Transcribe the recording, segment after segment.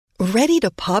Ready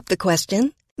to pop the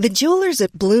question? The jewelers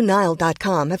at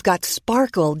BlueNile.com have got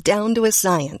sparkle down to a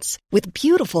science with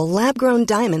beautiful lab-grown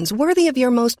diamonds worthy of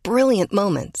your most brilliant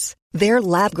moments. Their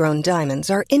lab-grown diamonds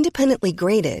are independently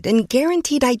graded and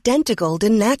guaranteed identical to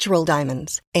natural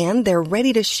diamonds, and they're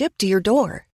ready to ship to your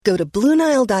door. Go to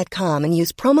BlueNile.com and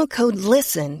use promo code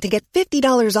LISTEN to get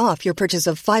 $50 off your purchase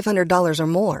of $500 or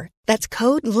more. That's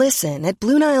code LISTEN at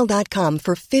BlueNile.com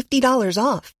for $50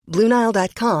 off.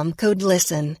 BlueNile.com, code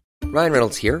LISTEN. Ryan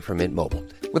Reynolds here from Mint Mobile.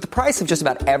 With the price of just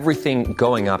about everything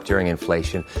going up during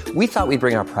inflation, we thought we'd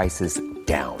bring our prices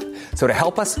down. So to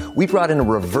help us, we brought in a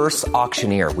reverse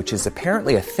auctioneer, which is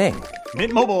apparently a thing.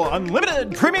 Mint Mobile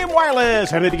Unlimited Premium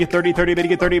Wireless. How to get 30, 30, bit to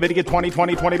get 30, bit to get 20,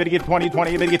 20, 20, bit to get 20,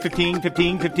 20, bit to get 15,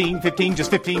 15, 15, 15, just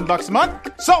 $15 a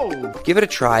month? Sold! Give it a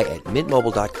try at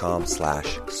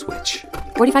mintmobile.com/switch.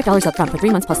 $45 up front for 3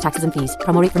 months plus taxes and fees.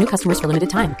 Promo rate for new customers for limited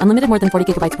time. Unlimited more than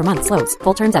 40 gigabytes per month. Slows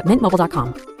full terms at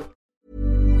mintmobile.com.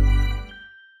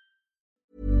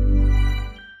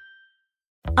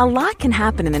 A lot can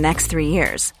happen in the next 3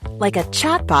 years. Like a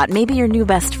chatbot may be your new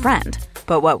best friend.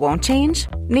 But what won't change?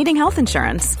 Needing health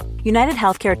insurance. United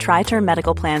Healthcare Tri-Term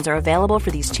Medical Plans are available for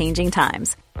these changing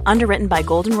times. Underwritten by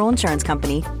Golden Rule Insurance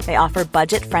Company, they offer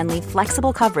budget-friendly,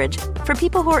 flexible coverage for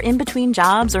people who are in between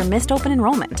jobs or missed open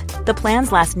enrollment. The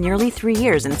plans last nearly 3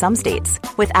 years in some states,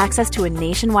 with access to a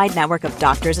nationwide network of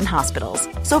doctors and hospitals.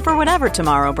 So for whatever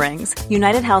tomorrow brings,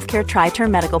 United Healthcare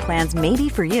Tri-Term Medical Plans may be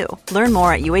for you. Learn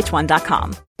more at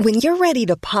uh1.com. When you're ready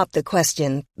to pop the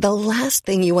question, the last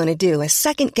thing you want to do is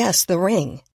second-guess the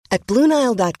ring. At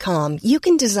BlueNile.com, you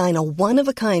can design a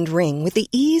one-of-a-kind ring with the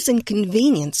ease and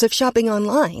convenience of shopping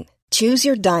online. Choose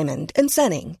your diamond and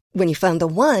setting. When you find the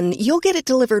one, you'll get it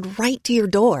delivered right to your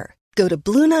door. Go to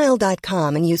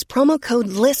BlueNile.com and use promo code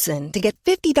LISTEN to get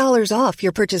 $50 off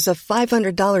your purchase of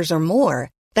 $500 or more.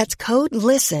 That's code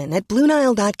LISTEN at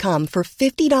BlueNile.com for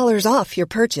 $50 off your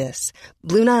purchase.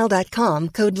 BlueNile.com,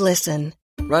 code LISTEN.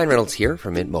 Ryan Reynolds here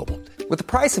from Mint Mobile. With the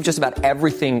price of just about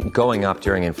everything going up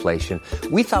during inflation,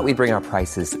 we thought we'd bring our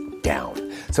prices down.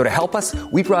 So to help us,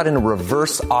 we brought in a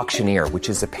reverse auctioneer, which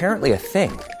is apparently a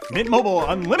thing. Mint Mobile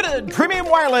Unlimited Premium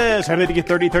Wireless. How to get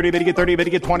 30, 30, bit to get 30, bit to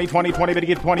get 20, 20, 20, bit to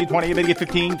get 20, 20, bit to get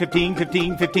 15, 15,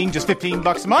 15, 15, just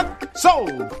 $15 a month?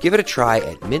 Sold! Give it a try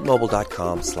at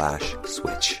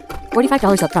mintmobile.com/switch.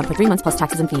 $45 up front for 3 months plus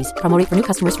taxes and fees. Promo rate for new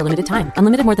customers for limited time.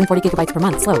 Unlimited more than 40 gigabytes per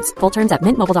month. Slows full terms at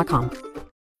mintmobile.com.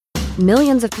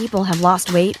 Millions of people have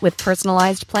lost weight with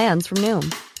personalized plans from Noom.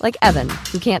 Like Evan,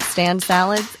 who can't stand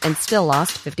salads and still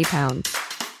lost 50 pounds.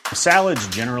 Salads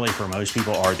generally for most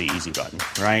people are the easy button,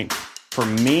 right? For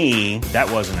me,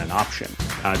 that wasn't an option.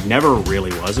 I never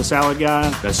really was a salad guy.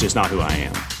 That's just not who I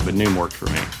am. But Noom worked for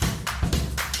me.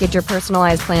 Get your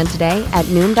personalized plan today at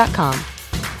Noom.com.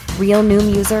 Real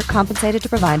Noom user compensated to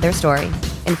provide their story.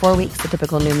 In 4 weeks, the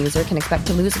typical Noom user can expect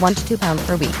to lose 1 to 2 pounds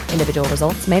per week. Individual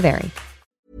results may vary.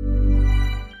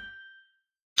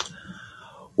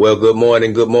 Well, good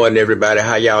morning, everybody.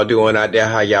 How y'all doing out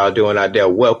there?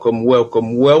 Welcome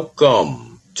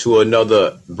to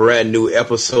another brand new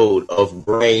episode of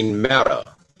Brain Matter,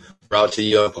 brought to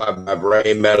you by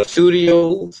Brain Matter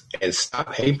Studios and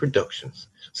Stop Hate Productions.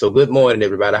 So good morning,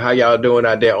 everybody. How y'all doing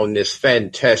out there on this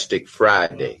fantastic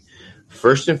Friday?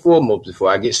 First and foremost,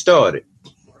 before I get started,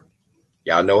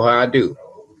 y'all know how I do.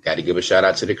 Got to give a shout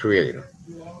out to the Creator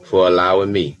for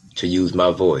allowing me to use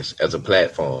my voice as a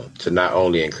platform to not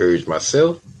only encourage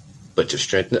myself, but to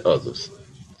strengthen others.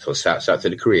 So shout out to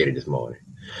the Creator this morning.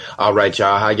 All right,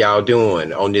 y'all, how y'all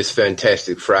doing on this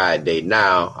fantastic Friday?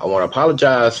 Now, I want to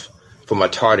apologize for my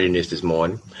tardiness this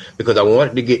morning because I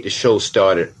wanted to get the show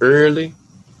started early,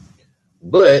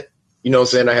 but, you know what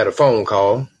I'm saying, I had a phone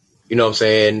call, you know what I'm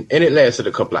saying, and it lasted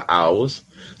a couple of hours.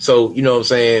 So, you know what I'm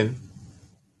saying,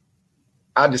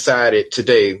 I decided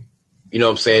today, you know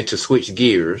what I'm saying, to switch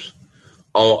gears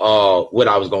on what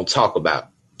I was going to talk about.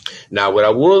 Now, what I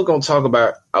was going to talk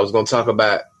about, I was going to talk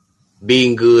about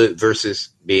being good versus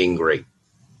being great.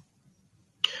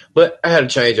 But I had a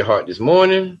change of heart this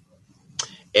morning,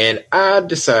 and I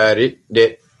decided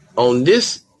that on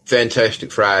this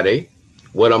fantastic Friday,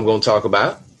 what I'm going to talk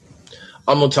about,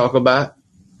 I'm going to talk about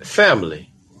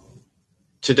family.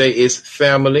 Today is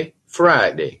Family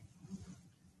Friday,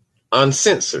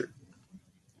 uncensored.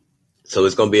 So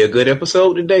it's going to be a good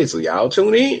episode today. So y'all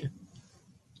tune in.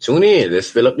 Let's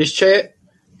fill up this chat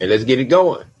and let's get it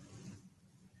going.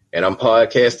 And I'm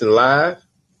podcasting live,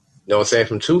 you know what I'm saying,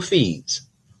 from 2 feeds.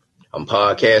 I'm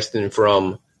podcasting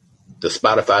from the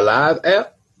Spotify Live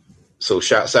app. So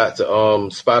shouts out to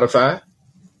Spotify.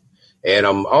 And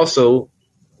I'm also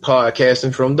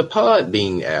podcasting from the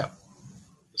Podbean app.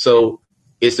 So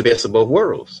it's the best of both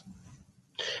worlds.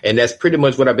 And that's pretty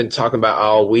much what I've been talking about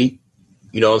all week.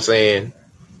 You know what I'm saying?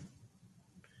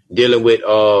 Dealing with, you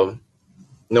know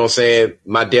what I'm saying,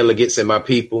 my delegates and my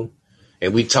people.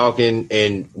 And we talking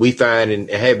and we finding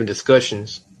and having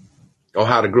discussions on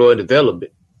how to grow and develop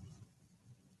it.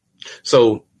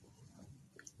 So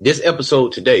this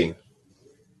episode today,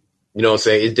 you know what I'm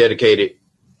saying, is dedicated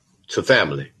to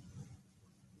family.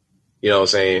 You know what I'm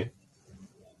saying?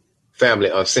 Family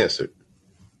Uncensored.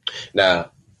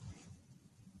 Now,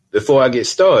 before I get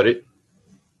started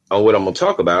on what I'm going to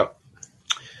talk about,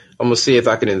 I'm going to see if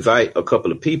I can invite a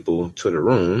couple of people to the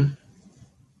room,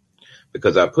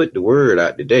 because I put the word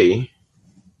out today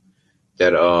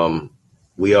that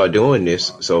we are doing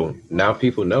this. So now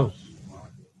people know.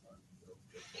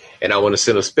 And I want to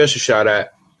send a special shout out,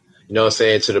 you know what I'm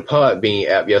saying, to the Podbean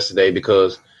app yesterday,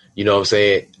 because, you know what I'm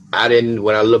saying,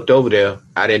 when I looked over there,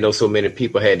 I didn't know so many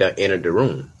people had entered the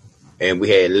room. And we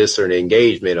had listener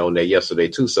engagement on there yesterday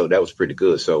too. So that was pretty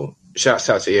good. So shouts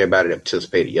out to everybody that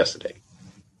participated yesterday.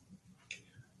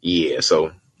 Yeah,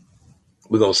 so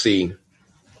we're going to see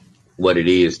what it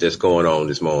is that's going on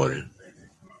this morning.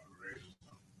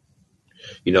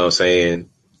 You know what I'm saying?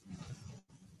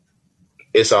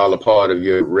 It's all a part of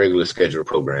your regular schedule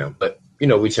program. But, you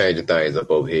know, we changing things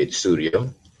up over here at the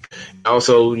studio.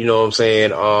 Also, you know what I'm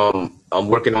saying, I'm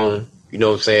working on, you know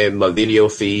what I'm saying, my video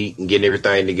feed and getting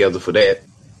everything together for that.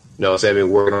 You know what I'm saying? I've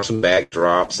been working on some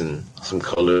backdrops and some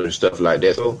color and stuff like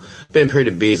that. So, been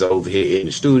pretty busy over here in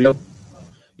the studio.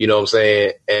 You know what I'm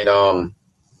saying? And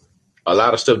a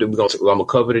lot of stuff that I'm going to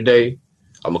cover today.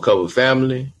 I'm going to cover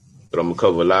family, but I'm going to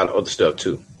cover a lot of other stuff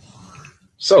too.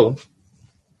 So,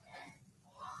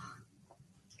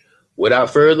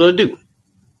 without further ado,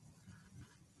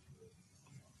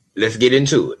 let's get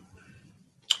into it.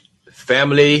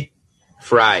 Family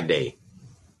Friday,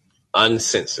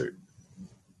 Uncensored.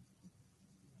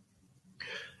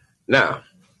 Now,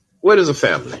 what is a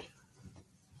family?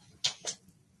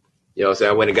 You know what I'm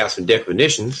saying? I went and got some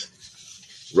definitions,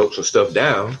 wrote some stuff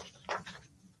down.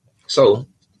 So,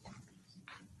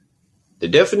 the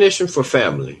definition for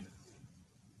family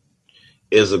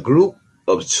is a group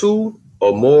of two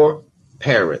or more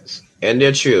parents and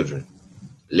their children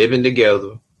living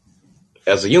together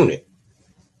as a unit.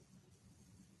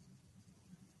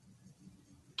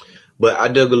 But I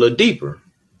dug a little deeper,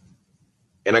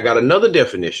 and I got another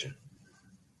definition.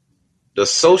 The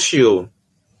social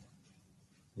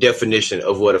definition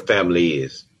of what a family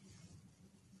is.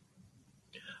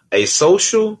 A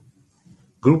social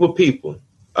group of people,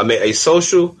 a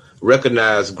social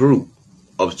recognized group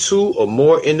of two or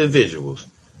more individuals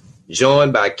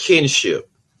joined by kinship.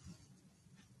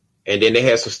 And then they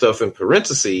have some stuff in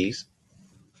parentheses,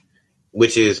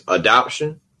 which is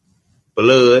adoption,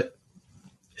 blood,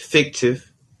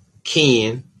 fictive,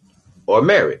 kin, or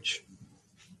marriage.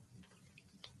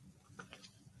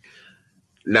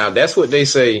 Now, that's what they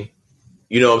say,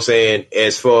 you know what I'm saying,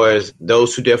 as far as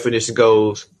those two definitions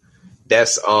goes.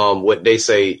 That's what they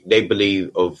say they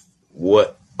believe of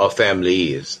what a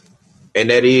family is. And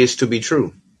that is to be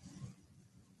true.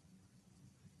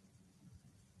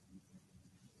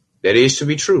 That is to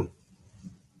be true.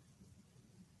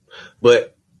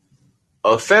 But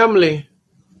a family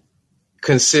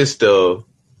consists of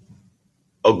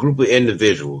a group of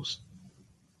individuals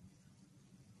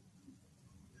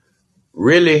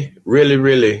really, really,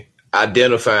 really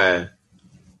identifying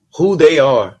who they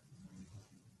are.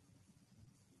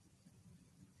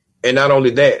 And not only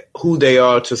that, who they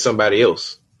are to somebody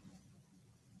else.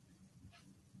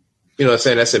 You know what I'm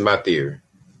saying? That's in my theory.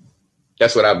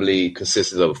 That's what I believe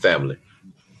consists of a family.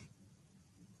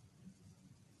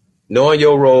 Knowing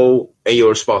your role and your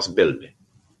responsibility.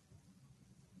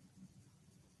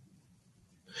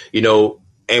 You know,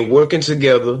 and working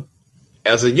together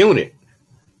as a unit.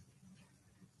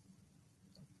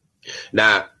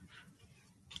 Now,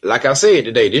 like I said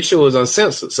today, this show is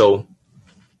uncensored, so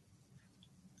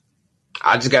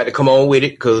I just got to come on with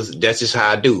it because that's just how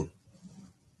I do.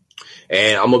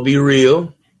 And I'm going to be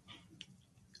real,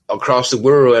 across the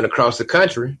world and across the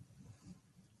country.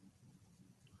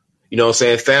 You know what I'm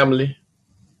saying? Family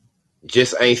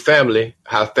just ain't family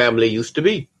how family used to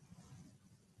be.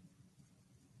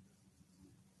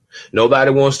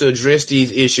 Nobody wants to address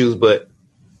these issues, but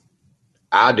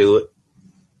I do it.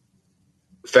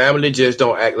 Family just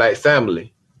don't act like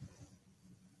family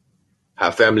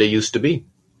how family used to be.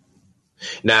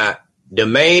 Now, the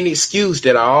main excuse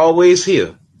that I always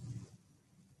hear,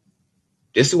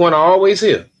 this is the one I always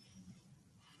hear.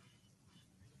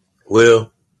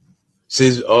 Well,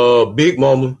 since Big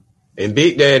Mama and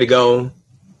Big Daddy gone,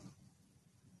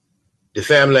 the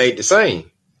family ain't the same.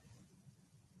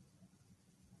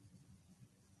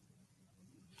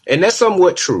 And that's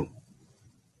somewhat true.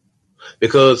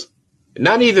 Because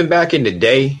not even back in the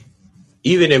day,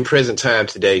 even in present time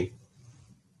today,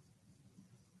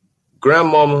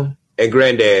 grandmama and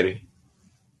granddaddy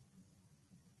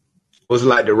was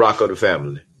like the rock of the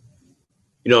family.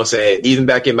 You know what I'm saying? Even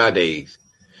back in my days.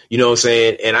 You know what I'm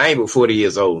saying? And I ain't but 40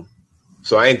 years old.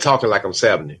 So I ain't talking like I'm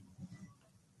 70.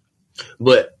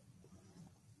 But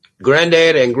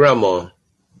granddad and grandma,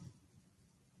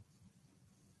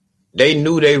 they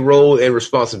knew their role and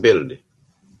responsibility.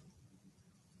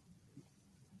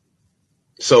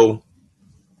 So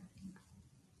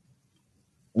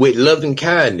with love and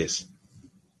kindness,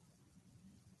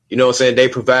 you know what I'm saying, they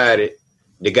provided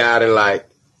the guiding light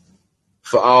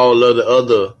for all of the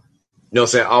other, you know what I'm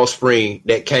saying, offspring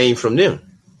that came from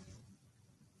them.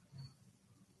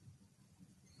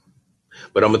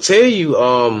 But I'm going to tell you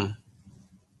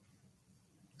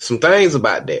some things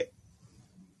about that.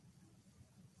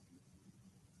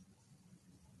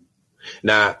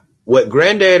 Now, what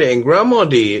granddaddy and grandma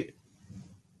did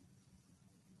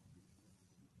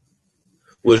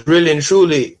was really and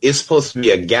truly, it's supposed to be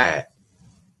a guide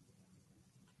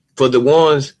for the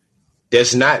ones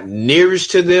that's not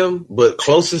nearest to them, but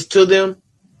closest to them,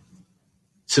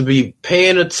 to be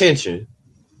paying attention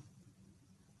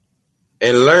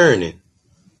and learning.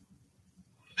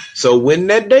 So when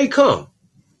that day come,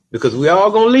 because we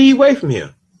all gonna leave away from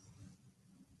here,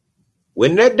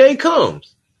 when that day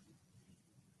comes,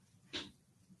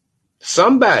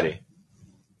 somebody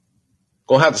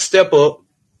gonna have to step up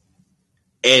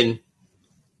and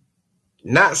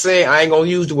not saying, I ain't gonna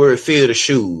use the word fill the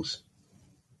shoes.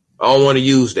 I don't want to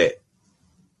use that.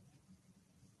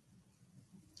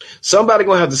 Somebody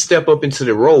gonna have to step up into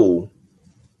the role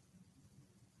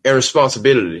and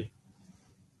responsibility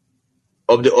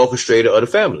of the orchestrator of the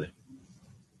family.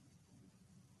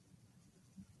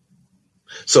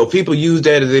 So people use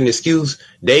that as an excuse.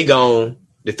 They gone,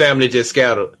 the family just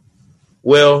scattered.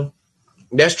 Well,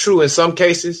 that's true in some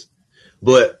cases,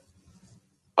 but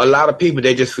a lot of people,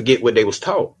 they just forget what they was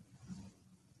taught.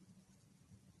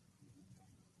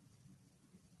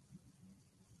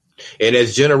 And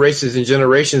as generations and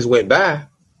generations went by,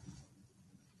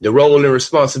 the role and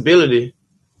responsibility,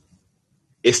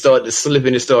 it started to slip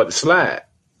and it started to slide.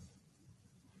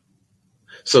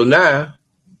 So now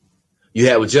you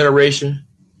have a generation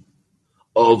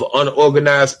of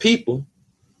unorganized people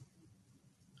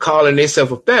calling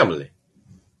themselves a family,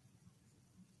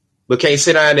 but can't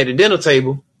sit down at the dinner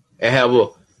table and have a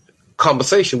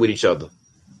conversation with each other.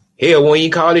 Hell, won't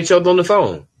even call each other on the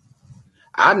phone.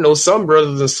 I know some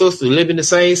brothers and sisters live in the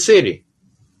same city,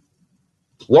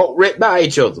 walk right by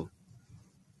each other,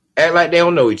 act like they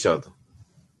don't know each other.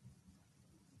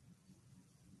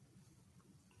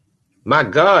 My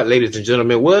God, ladies and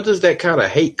gentlemen, where does that kind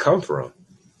of hate come from?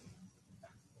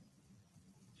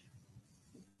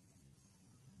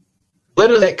 Where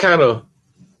does that kind of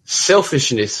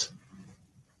selfishness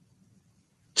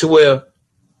to where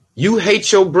you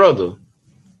hate your brother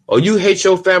or you hate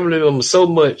your family member so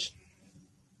much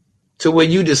to where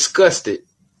you disgust it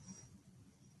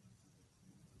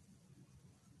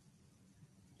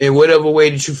in whatever way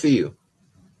that you feel?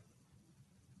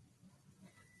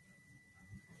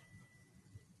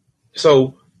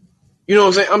 So, you know what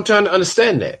I'm saying? I'm trying to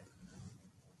understand that.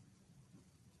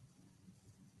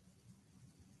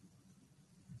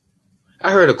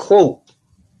 I heard a quote,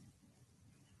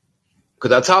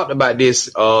 because I talked about this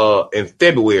in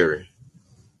February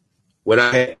when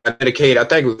I dedicated, I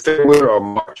think it was February or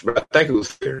March, but I think it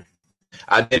was February.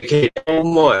 I dedicated a whole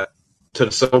month to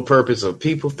the sole purpose of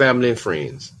people, family, and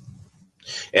friends.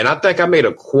 And I think I made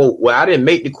a quote. Well, I didn't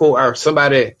make the quote. I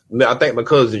think my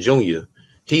cousin Junior,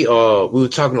 we were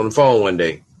talking on the phone one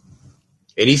day,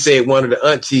 and he said one of the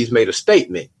aunties made a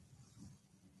statement.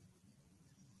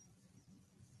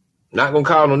 Not gonna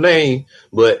call no name,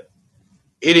 but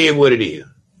it is what it is.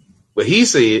 But he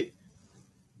said,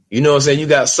 you know what I'm saying, you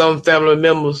got some family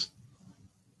members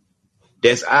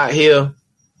that's out here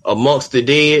amongst the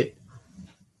dead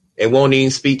and won't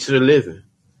even speak to the living.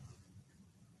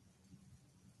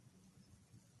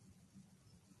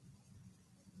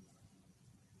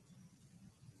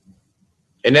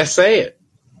 And that's sad.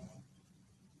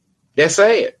 That's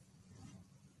sad.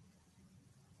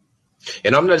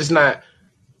 And I'm not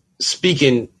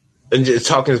speaking and just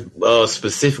talking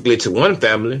specifically to one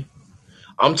family.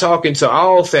 I'm talking to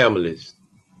all families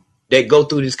that go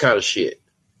through this kind of shit.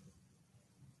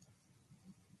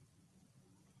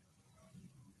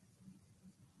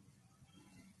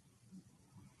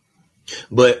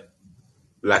 But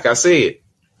like I said,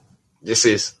 this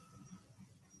is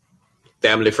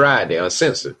Family Friday,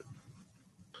 Uncensored.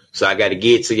 So I got to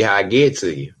get to you how I get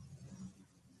to you.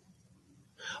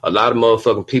 A lot of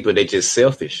motherfucking people, they just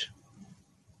selfish.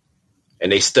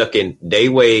 And they stuck in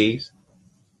their ways.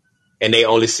 And they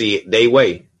only see it their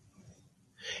way.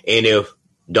 And if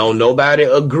don't nobody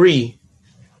agree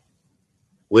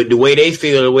with the way they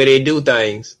feel, the way they do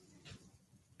things,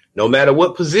 no matter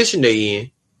what position they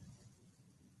in,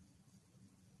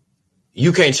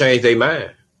 you can't change their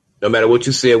mind. No matter what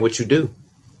you say or what you do.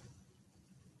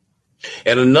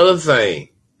 And another thing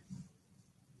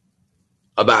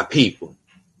about people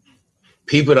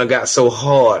done got so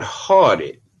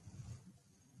hard-hearted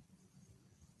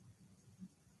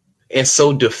and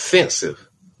so defensive.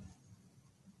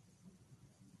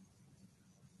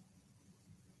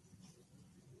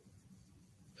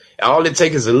 All it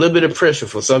takes is a little bit of pressure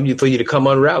for you to come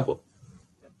unravel.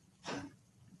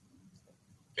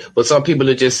 But some people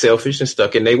are just selfish and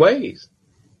stuck in their ways.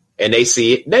 And they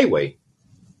see it their way.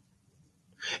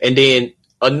 And then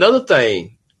another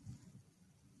thing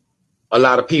a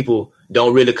lot of people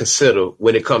don't really consider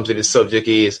when it comes to this subject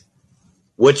is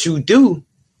what you do,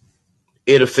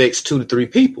 it affects 2 to 3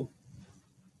 people.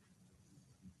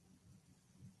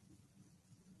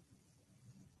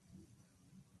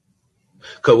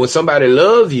 Because when somebody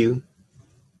love you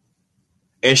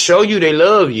and show you they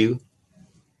love you,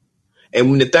 and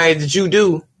when the things that you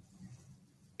do,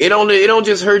 it don't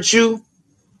just hurt you,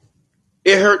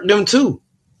 it hurt them too.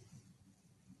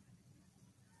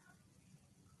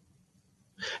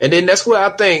 And then that's where I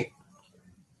think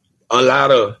a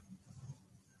lot of,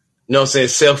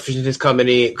 selfishness come in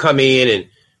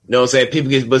and, people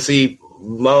get, but see,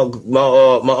 my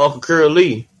Uncle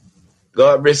Curly,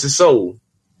 God rest his soul,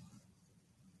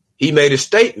 he made a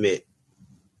statement,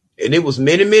 and it was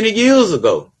many, many years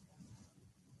ago.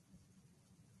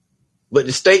 But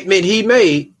the statement he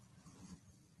made,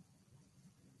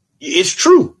 it's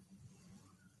true.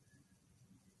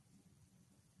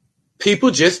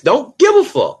 People just don't give a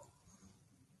fuck.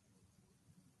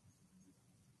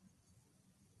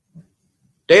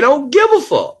 They don't give a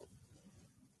fuck.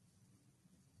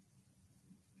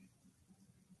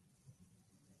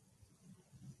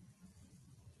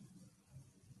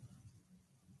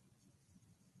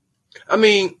 I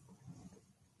mean,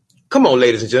 come on,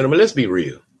 ladies and gentlemen, let's be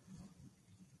real.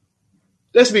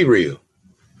 Let's be real.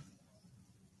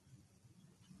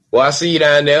 Well, I see you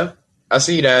down there. I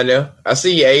see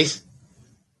you, Ace.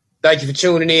 Thank you for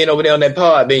tuning in over there on that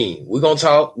Podbean. We're going to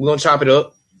talk. We're going to chop it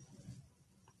up.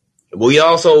 We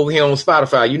also over here on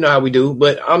Spotify. You know how we do.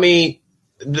 But, I mean,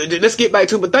 let's get back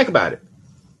to it, but think about it.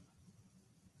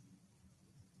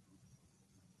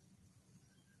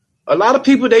 A lot of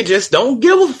people, they just don't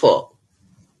give a fuck.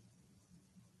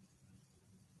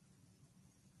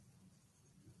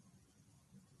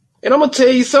 And I'm going to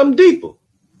tell you something deeper.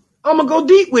 I'm going to go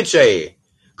deep with your ass.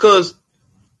 Because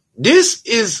this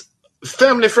is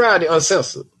Family Friday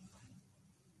Uncensored.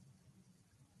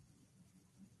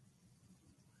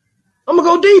 I'm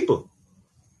going to go deeper.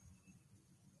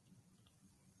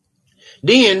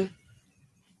 Then,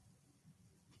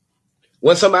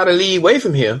 when somebody leave away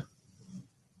from here,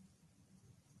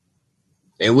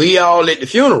 and we all at the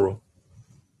funeral,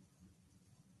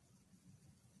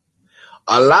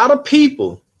 a lot of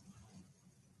people,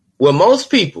 well, most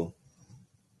people,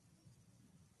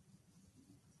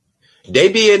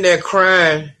 they be in there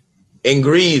crying and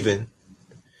grieving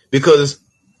because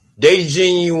they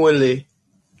genuinely,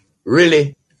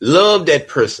 really love that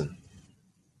person.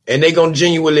 And they gonna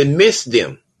genuinely miss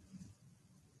them.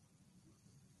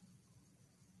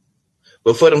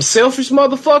 But for them selfish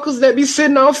motherfuckers that be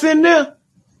sitting off in there,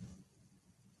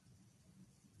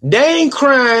 they ain't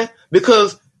crying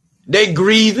because they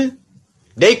grieving.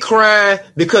 They crying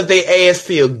because they ass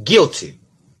feel guilty.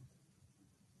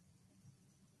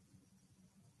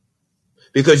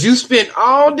 Because you spent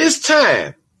all this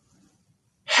time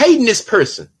hating this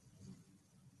person,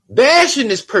 bashing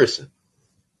this person,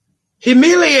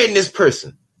 humiliating this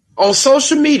person on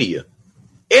social media,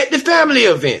 at the family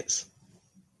events,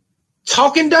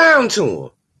 talking down to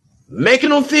them, making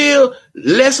them feel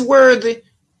less worthy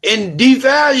and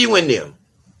devaluing them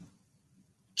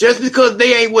just because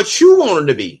they ain't what you want them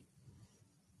to be.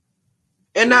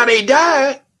 And now they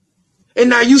died, and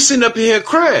now you sitting up here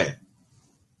crying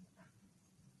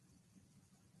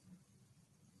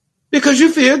because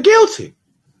you feel guilty.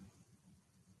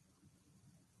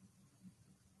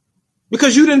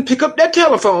 Because you didn't pick up that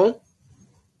telephone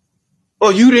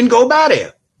or you didn't go by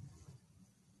there.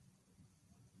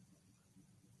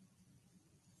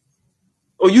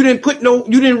 Or you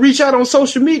didn't reach out on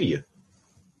social media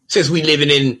since we living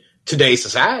in today's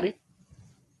society.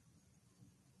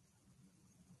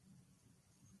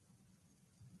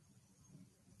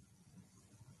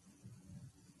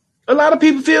 A lot of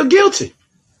people feel guilty.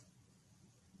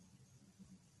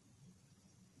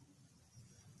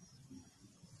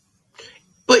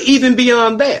 But even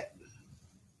beyond that,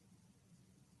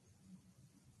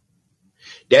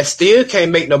 that still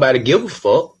can't make nobody give a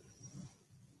fuck.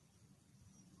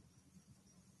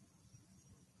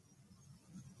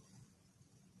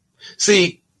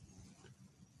 See,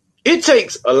 it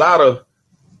takes a lot of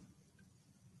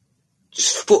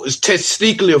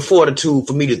testicular fortitude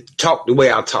for me to talk the way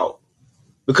I talk.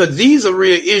 Because these are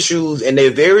real issues and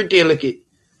they're very delicate.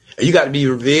 And you got to be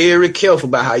very careful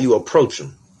about how you approach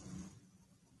them.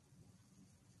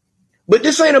 But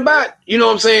this ain't about, you know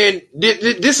what I'm saying?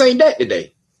 This ain't that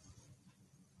today.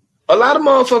 A lot of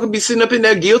motherfuckers be sitting up in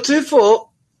there guilty as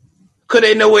fuck because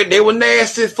they know they were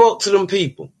nasty as fuck to them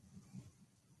people.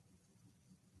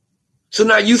 So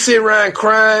now you sit around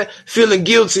crying, feeling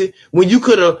guilty when you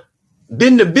could have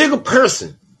been the bigger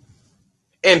person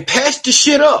and patched the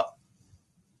shit up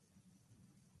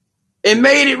and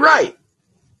made it right.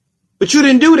 But you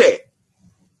didn't do that.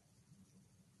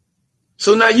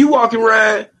 So now you walking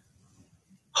around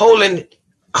holding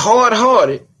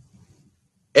hard-hearted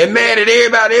and mad at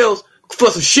everybody else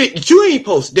for some shit that you ain't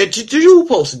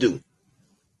supposed to do.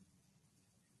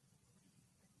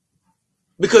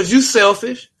 Because you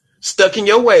selfish, stuck in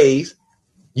your ways.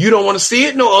 You don't want to see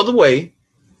it no other way.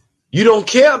 You don't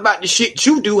care about the shit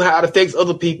you do, how it affects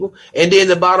other people. And then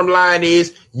the bottom line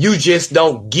is you just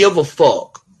don't give a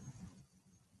fuck.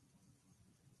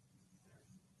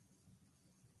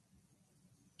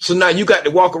 So now you got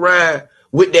to walk around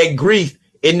with that grief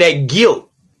and that guilt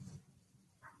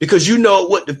because you know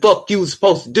what the fuck you was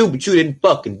supposed to do, but you didn't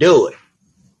fucking do it.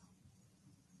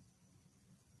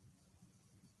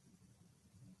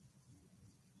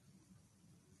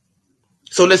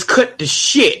 So let's cut the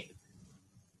shit.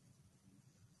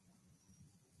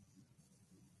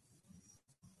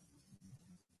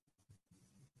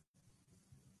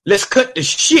 Let's cut the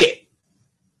shit.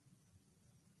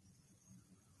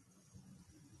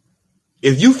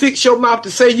 If you fix your mouth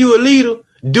to say you a leader,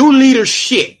 do leader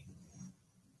shit.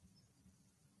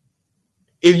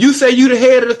 If you say you the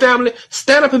head of the family,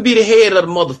 stand up and be the head of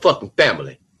the motherfucking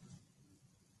family.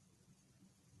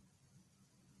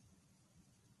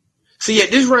 See,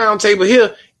 at this round table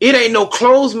here, it ain't no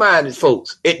closed-minded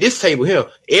folks. At this table here,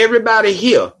 everybody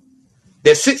here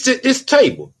that sits at this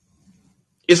table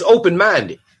is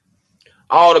open-minded.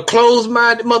 All the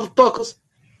closed-minded motherfuckers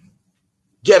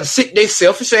gotta sit their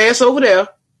selfish ass over there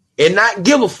and not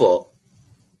give a fuck.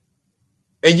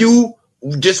 And you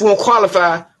just won't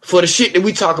qualify for the shit that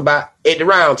we talk about at the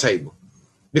round table.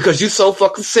 Because you so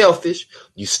fucking selfish,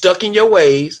 you stuck in your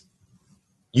ways,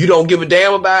 you don't give a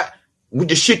damn about with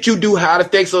the shit you do, how it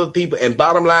affects other people, and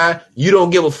bottom line, you don't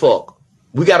give a fuck.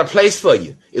 We got a place for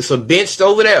you. It's a bench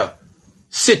over there.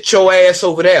 Sit your ass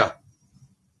over there.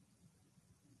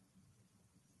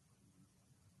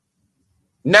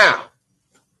 Now,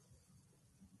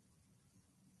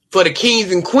 for the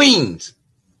kings and queens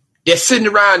that's sitting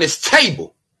around this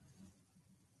table,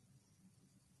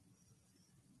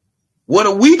 what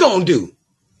are we going to do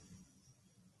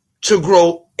to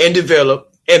grow and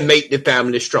develop and make the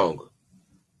family stronger?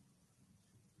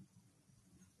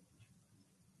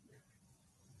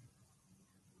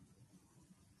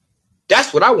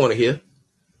 That's what I want to hear.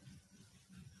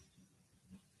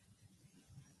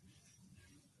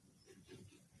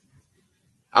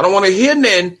 I don't want to hear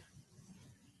nothing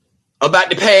about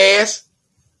the past.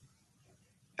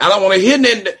 I don't want to hear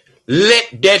nothing.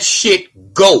 Let that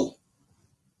shit go.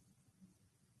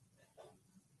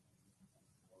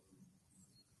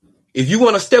 If you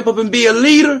want to step up and be a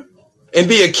leader and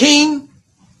be a king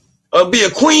or be a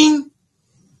queen,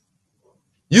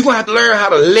 you're going to have to learn how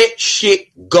to let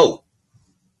shit go.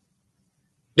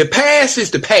 The past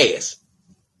is the past.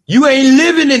 You ain't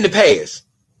living in the past.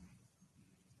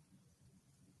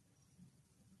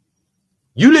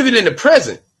 You living in the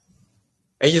present.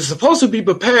 And you're supposed to be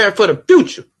prepared for the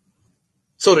future.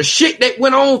 So the shit that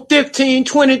went on 15,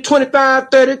 20, 25,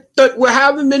 30, well,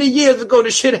 however many years ago the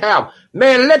shit happened,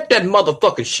 man, let that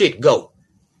motherfucking shit go.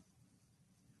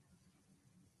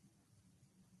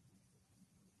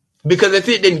 Because if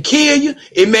it didn't kill you,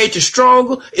 it made you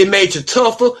stronger, it made you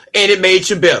tougher, and it made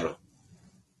you better.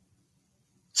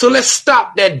 So let's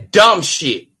stop that dumb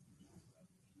shit.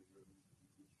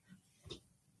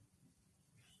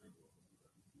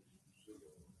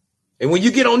 And when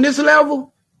you get on this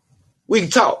level, we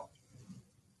can talk.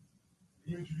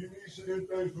 You need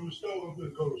anything from the stove? I'm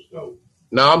going to go to the stove.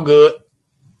 No, I'm good.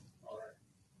 All right.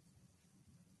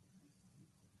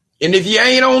 And if you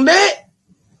ain't on that,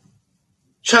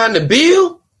 trying to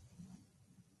build,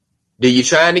 then you're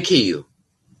trying to kill.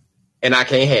 and I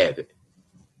can't have it.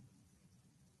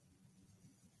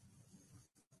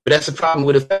 But that's the problem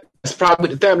with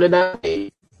the family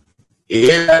nowadays.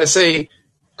 Everybody say,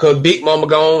 cause Big Mama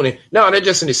gone, and no, that's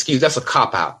just an excuse. That's a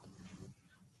cop out.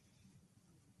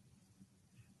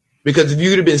 Because if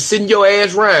you'd have been sitting your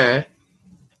ass around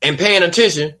and paying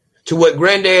attention to what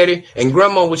Granddaddy and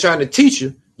Grandma were trying to teach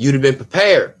you, you'd have been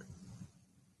prepared.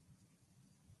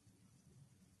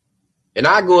 And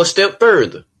I go a step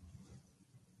further.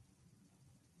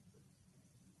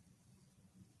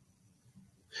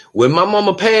 When my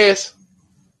mama passed,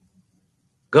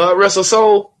 God rest her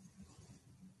soul,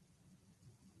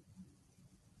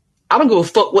 I don't give a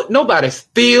fuck what nobody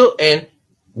feel and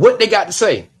what they got to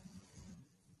say.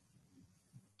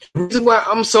 The reason why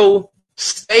I'm so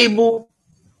stable,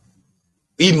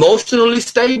 emotionally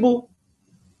stable,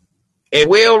 and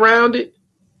well-rounded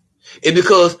is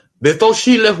because before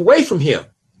she left away from him,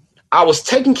 I was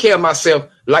taking care of myself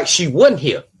like she wasn't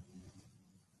here.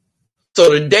 So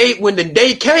when the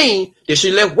day came that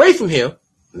she left away from him,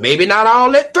 maybe not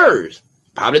all at first,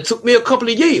 probably took me a couple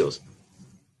of years,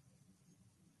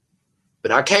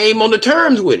 but I came on the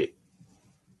terms with it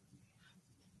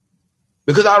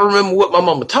because I remember what my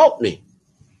mama taught me.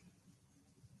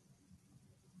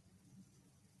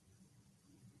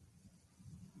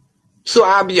 So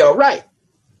I'll be all right.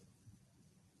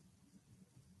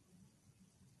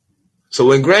 So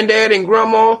when Granddad and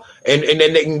Grandma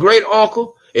and great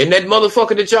uncle and that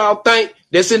motherfucker that y'all think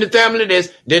that's in the family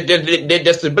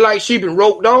that's the black sheep and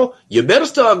roped off, you better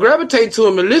start gravitating to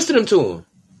him and listening to him.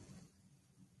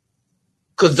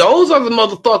 Because those are the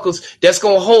motherfuckers that's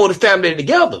going to hold the family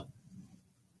together.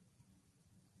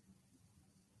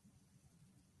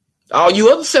 All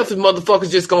you other selfish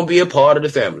motherfuckers just going to be a part of the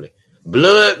family.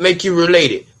 Blood make you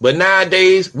related. But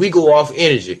nowadays, we go off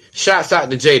energy. Shouts out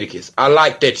to Jadakiss. I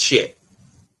like that shit.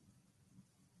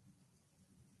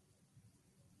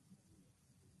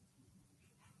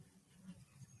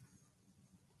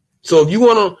 So if you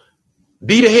want to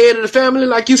be the head of the family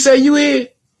like you say you is,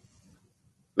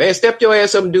 man, step your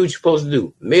ass up and do what you're supposed to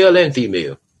do. Male and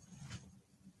female.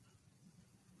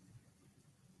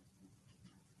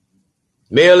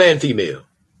 Male and female.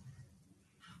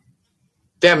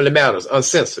 Family Matters,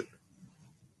 Uncensored.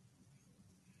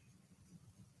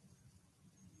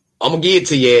 I'm going to give it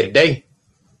to you today.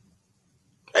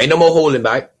 Ain't no more holding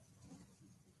back.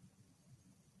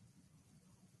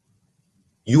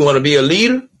 You want to be a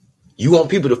leader? You want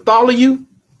people to follow you?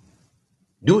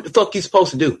 Do what the fuck you're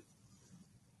supposed to do.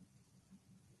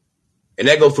 And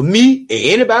that go for me and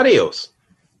anybody else.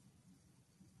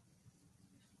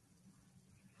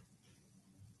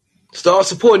 Start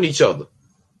supporting each other.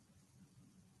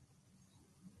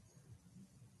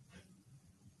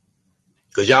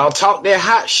 Because y'all talk that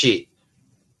hot shit.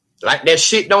 Like that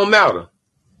shit don't matter.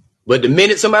 But the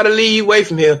minute somebody leave away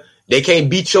from here, they can't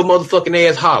beat your motherfucking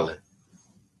ass hollering.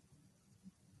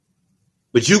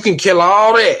 But you can kill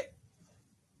all that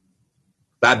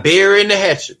by burying the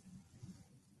hatchet.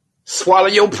 Swallow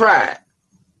your pride.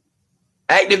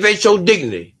 Activate your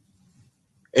dignity.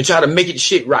 And try to make it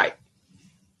shit right.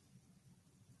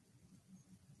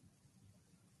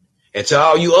 And to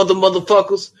all you other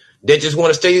motherfuckers that just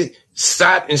want to stay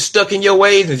sat and stuck in your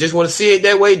ways and just want to see it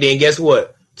that way, then guess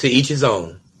what? To each his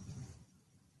own.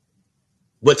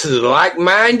 But to the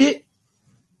like-minded,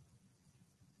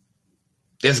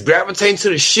 that's gravitating to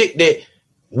the shit that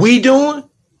we doing,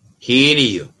 here it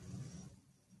is.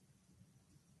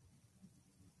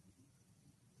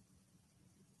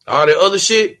 All the other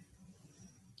shit,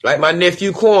 like my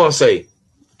nephew Quan say,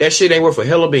 that shit ain't worth a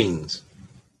hell of beans.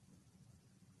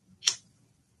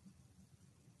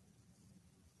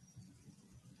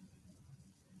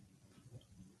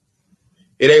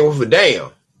 It ain't worth a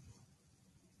damn.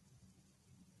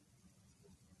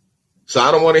 So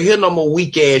I don't want to hear no more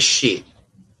weak ass shit.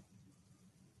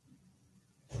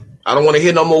 I don't want to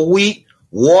hear no more weak,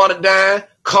 watered down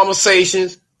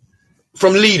conversations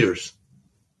from leaders.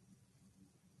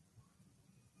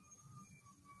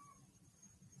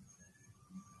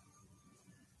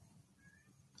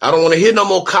 I don't want to hear no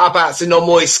more cop-outs and no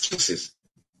more excuses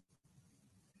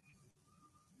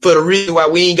for the reason why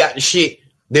we ain't got the shit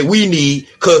that we need,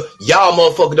 because y'all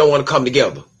motherfuckers don't want to come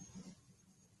together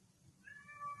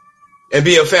and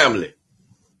be a family.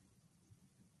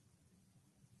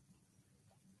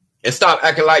 And stop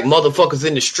acting like motherfuckers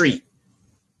in the street.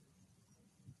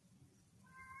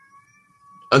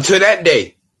 Until that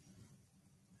day,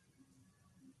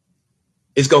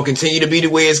 it's going to continue to be the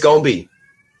way it's going to be.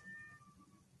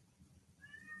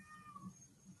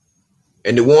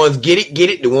 And the ones get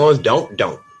it. The ones don't.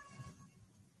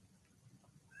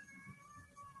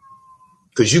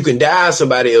 Because Because you can die in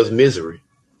somebody else's misery.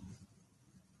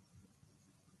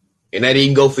 And that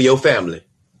even go for your family.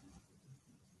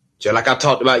 Just like I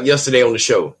talked about yesterday on the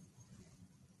show.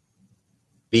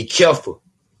 Be careful.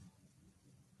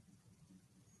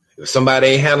 If somebody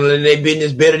ain't handling their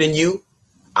business better than you,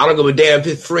 I don't give a damn if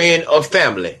it's friend or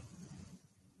family.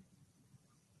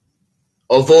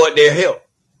 Avoid their help.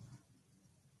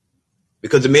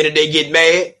 Because the minute they get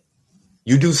mad,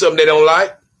 you do something they don't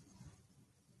like,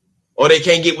 or they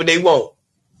can't get what they want,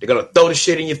 they're going to throw the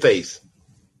shit in your face.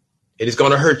 And it's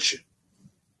going to hurt you.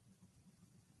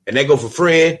 And they go for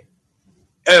friend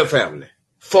and family,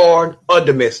 foreign or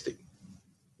domestic.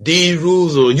 These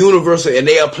rules are universal and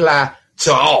they apply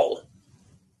to all.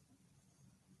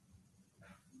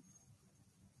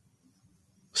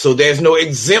 So there's no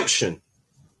exemption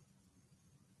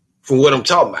from what I'm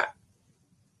talking about.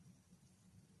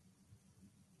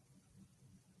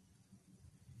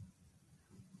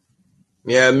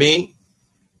 You know what I mean?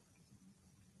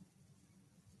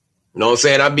 You know what I'm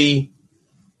saying? I be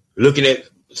looking at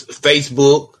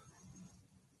Facebook.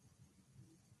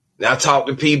 And I talk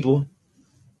to people.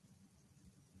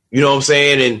 You know what I'm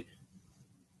saying? And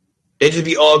they just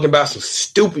be arguing about some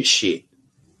stupid shit.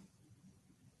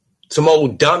 Some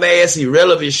old dumbass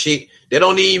irrelevant shit that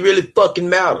don't even really fucking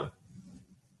matter.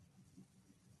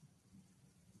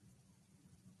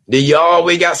 Then you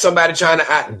always got somebody trying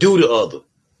to outdo the other.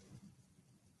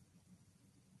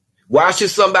 Why should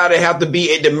somebody have to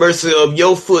be at the mercy of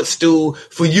your footstool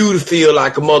for you to feel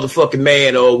like a motherfucking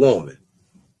man or a woman?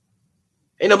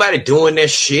 Ain't nobody doing that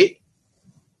shit.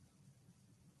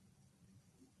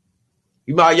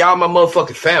 Y'all my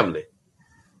motherfucking family.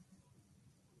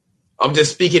 I'm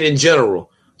just speaking in general.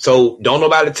 So don't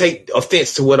nobody take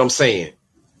offense to what I'm saying.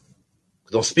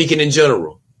 Because I'm speaking in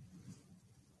general.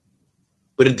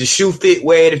 But if the shoe fit,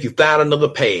 wear it if you find another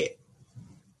pad.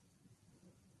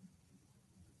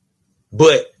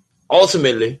 But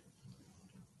ultimately,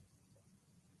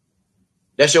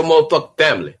 that's your motherfucking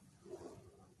family.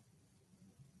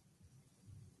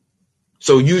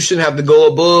 So you shouldn't have to go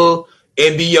above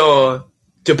and beyond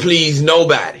to please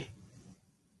nobody.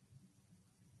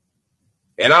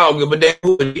 And I don't give a damn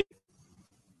who it is.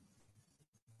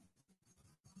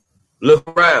 Look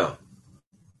around.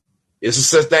 It's a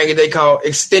such thing as they call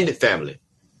extended family.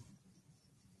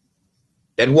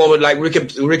 That woman, like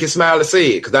Ricky Smiley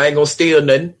said, because I ain't going to steal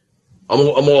nothing. I'm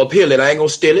going to appeal it. I ain't going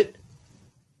to steal it.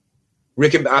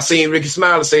 I seen Ricky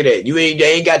Smiley say that.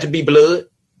 They ain't got to be blood.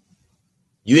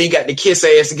 You ain't got to kiss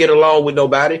ass to get along with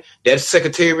nobody. That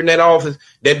secretary in that office,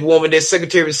 that woman, that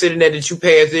secretary sitting there that you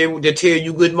pass there to tell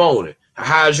you good morning.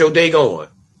 How's your day going?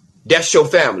 That's your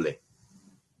family.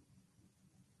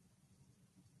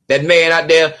 That man out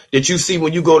there that you see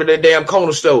when you go to that damn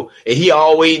corner store, and he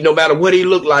always, no matter what he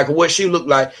look like or what she look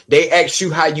like, they ask you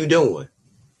how you doing.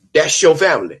 That's your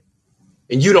family.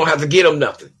 And you don't have to get them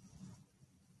nothing.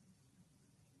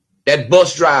 That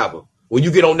bus driver, when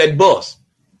you get on that bus,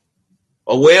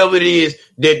 or wherever it is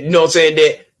that, you know what I'm saying,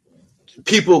 that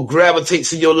people gravitate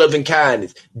to your loving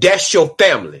kindness. That's your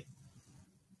family.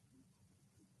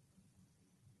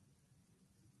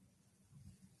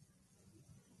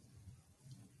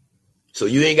 So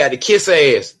you ain't got to kiss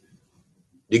ass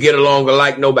to get along or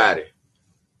like nobody.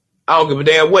 I don't give a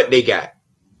damn what they got.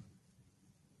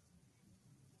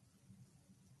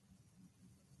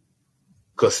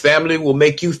 Because family will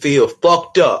make you feel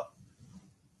fucked up.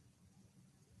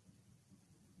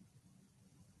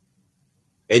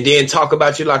 And then talk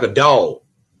about you like a dog.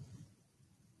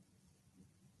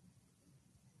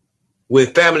 When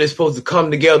family is supposed to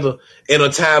come together in a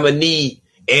time of need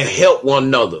and help one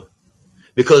another.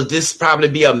 Because this probably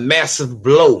be a massive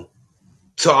blow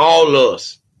to all of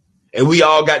us. And we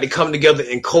all got to come together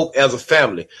and cope as a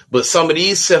family. But some of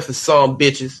these selfish son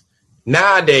bitches,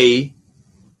 nowadays,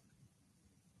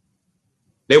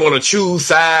 they want to choose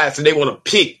sides and they want to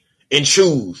pick and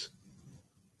choose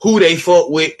who they fuck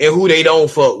with and who they don't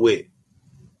fuck with.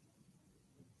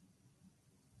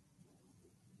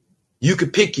 You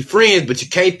can pick your friends, but you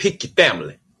can't pick your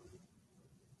family.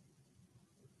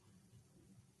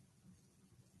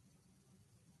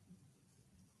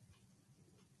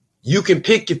 You can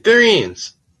pick your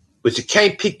friends, but you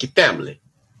can't pick your family.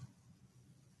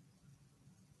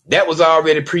 That was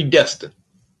already predestined.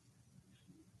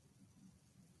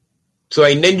 So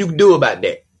ain't nothing you can do about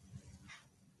that.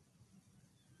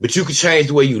 But you can change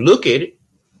the way you look at it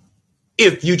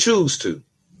if you choose to.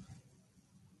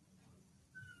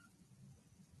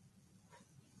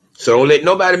 So don't let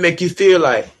nobody make you feel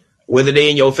like, whether they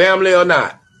in your family or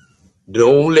not,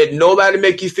 don't let nobody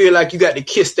make you feel like you got to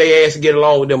kiss their ass and get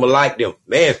along with them or like them.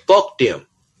 Man, fuck them.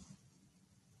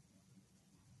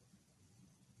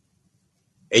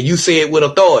 and you say it with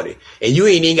authority, and you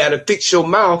ain't even got to fix your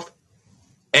mouth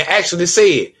and actually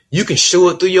say it. You can show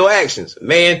it through your actions.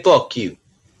 Man, fuck you.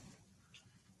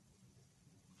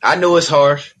 I know it's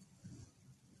harsh,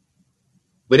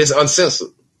 but it's uncensored.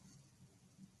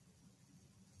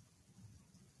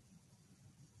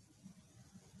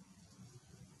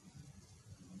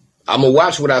 I'm going to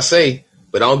watch what I say,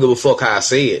 but I don't give a fuck how I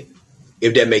say it,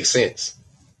 if that makes sense.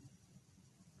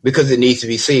 Because it needs to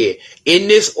be said in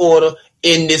this order,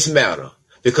 in this manner.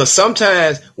 Because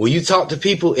sometimes when you talk to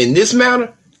people in this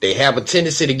manner, they have a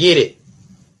tendency to get it.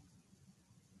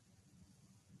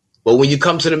 But when you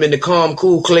come to them in the calm,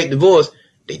 cool, collective voice,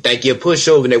 they think you're a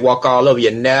pushover and they walk all over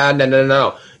you.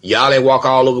 No. Y'all ain't walk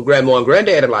all over grandma and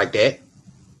granddaddy like that.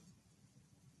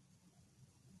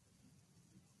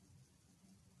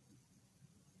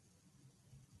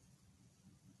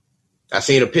 I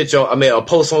seen a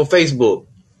post on Facebook.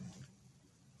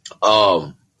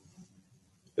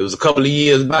 It was a couple of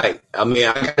years back. I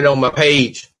got it on my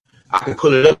page. I can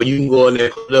pull it up, and you can go in there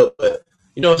and pull it up. But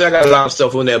you know what I'm saying? I got a lot of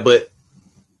stuff on there, but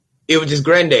it was just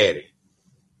granddaddy.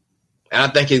 And I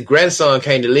think his grandson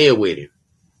came to live with him.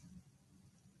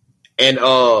 And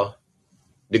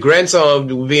the grandson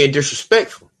was being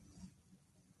disrespectful.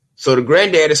 So the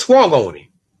granddaddy swung on him.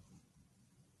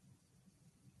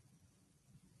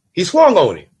 He swung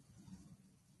on him.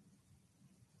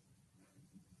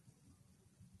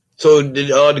 So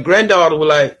the granddaughter was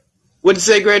like, what did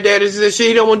you say, granddaddy? She said,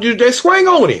 she don't want to do that. Swing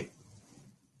on him.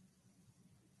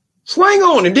 Swing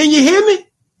on him. Didn't you hear me?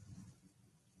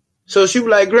 So she was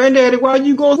like, granddaddy, why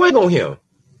you going to swing on him?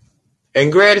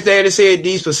 And granddaddy said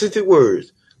these specific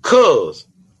words. Cuz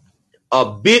a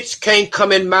bitch can't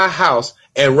come in my house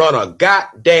and run a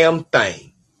goddamn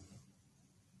thing.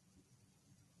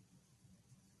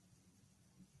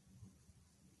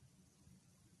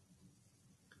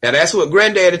 Now that's what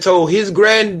granddaddy told his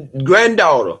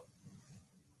granddaughter.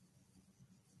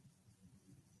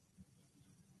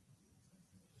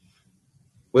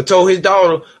 What told his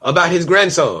daughter about his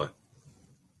grandson.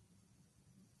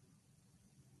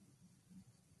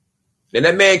 And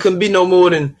that man couldn't be no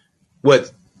more than,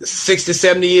 60,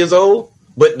 70 years old?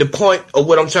 But the point of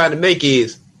what I'm trying to make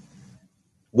is,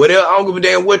 whatever, I don't give a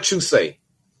damn what you say.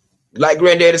 Like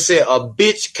granddaddy said, a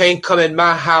bitch can't come in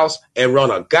my house and run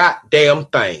a goddamn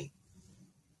thing.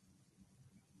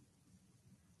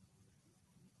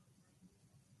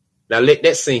 Now let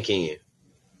that sink in.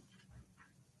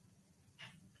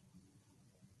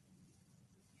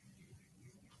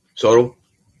 So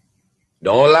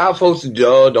don't allow folks to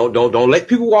don't let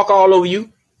people walk all over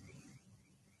you.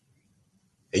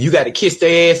 And you got to kiss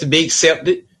their ass to be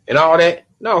accepted and all that.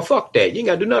 No, fuck that. You ain't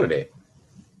got to do none of that.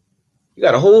 You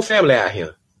got a whole family out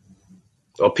here.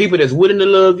 Or people that's willing to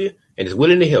love you and is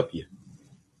willing to help you.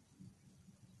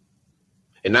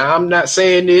 And now I'm not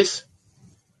saying this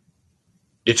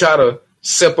to try to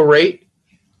separate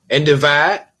and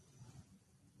divide.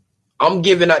 I'm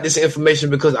giving out this information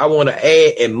because I want to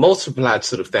add and multiply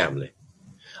to the family.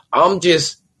 I'm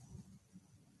just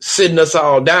sitting us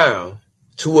all down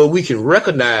to where we can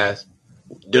recognize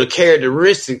the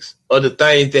characteristics of the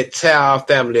things that tear our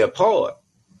family apart.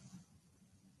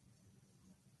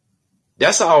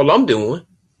 That's all I'm doing.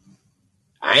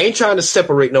 I ain't trying to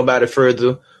separate nobody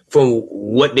further from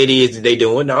what it is that they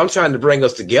doing. No, I'm trying to bring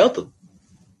us together.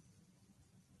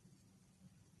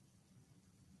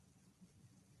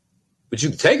 But you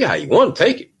can take it how you want to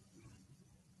take it.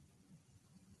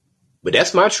 But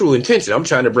that's my true intention. I'm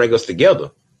trying to bring us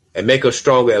together and make us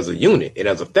stronger as a unit and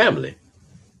as a family.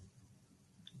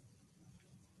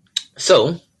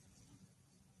 So,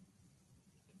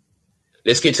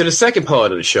 let's get to the second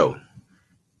part of the show.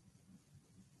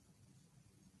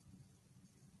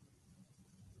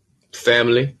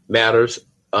 Family Matters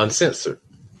Uncensored.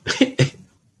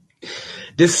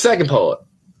 This second part.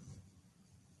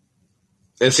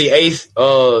 And see, Ace,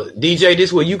 DJ, this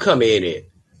is where you come in at.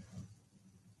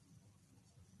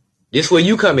 This is where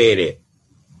you come in at.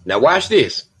 Now watch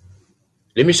this.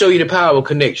 Let me show you the power of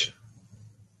connection.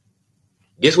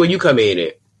 This is where you come in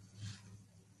at.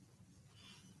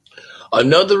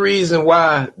 Another reason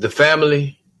why the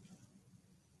family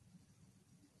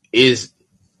is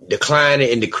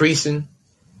declining and decreasing.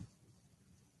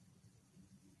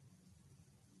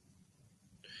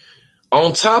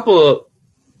 On top of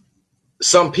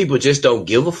some people just don't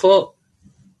give a fuck.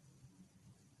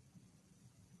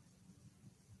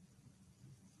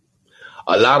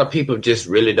 A lot of people just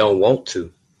really don't want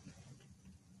to.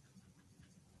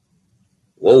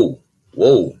 Whoa.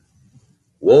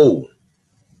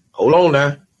 Hold on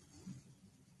now.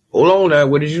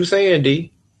 What is you saying,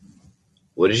 D?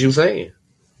 What is you saying?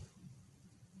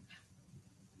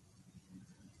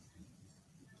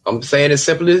 I'm saying as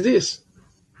simple as this.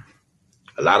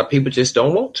 A lot of people just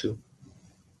don't want to.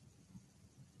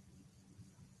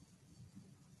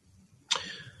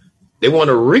 They want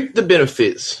to reap the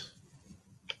benefits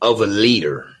of a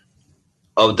leader,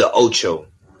 of the Ocho,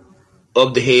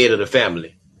 of the head of the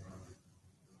family.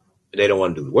 But they don't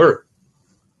want to do the work.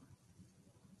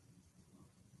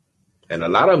 And a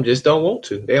lot of them just don't want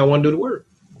to. They don't want to do the work.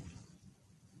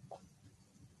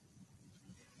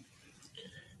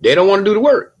 They don't want to do the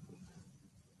work.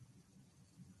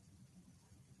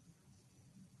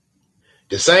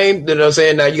 The same that I'm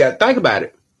saying now, you got to think about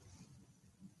it.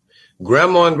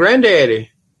 Grandma and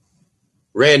granddaddy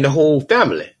ran the whole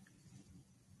family.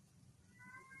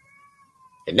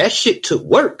 And that shit took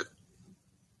work.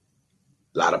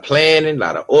 A lot of planning, a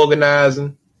lot of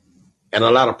organizing, and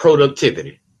a lot of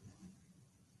productivity.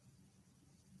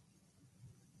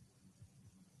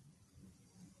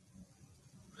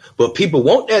 But people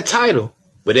want that title,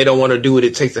 but they don't want to do what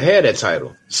it takes to have that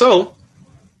title. So,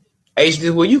 H, this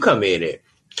is where you come in at.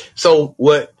 So,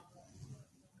 what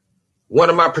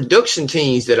one of my production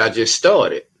teams that I just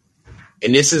started,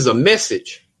 and this is a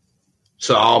message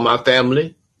to all my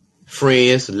family,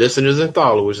 friends, listeners, and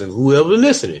followers, and whoever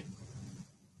listening.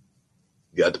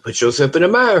 You have to put yourself in a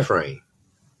mind frame.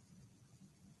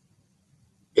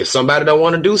 If somebody don't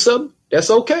want to do something, that's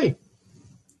okay.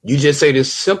 You just say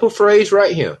this simple phrase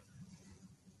right here.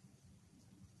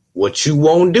 What you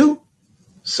won't do,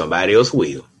 somebody else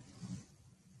will.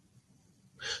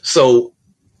 So,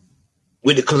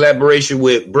 with the collaboration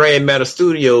with Brand Matter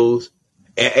Studios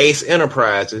and Ace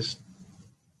Enterprises,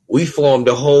 we formed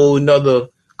a whole nother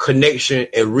connection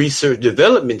and research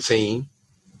development team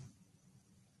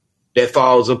that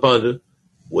falls up under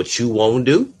What You Won't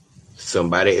Do,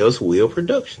 Somebody Else Will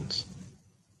Productions.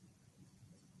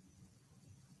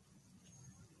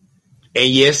 And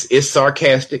yes, it's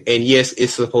sarcastic, and yes,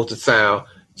 it's supposed to sound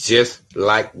just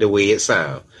like the way it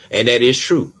sounds. And that is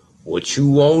true. What you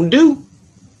won't do,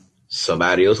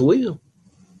 somebody else will.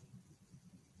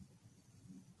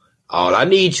 All I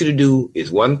need you to do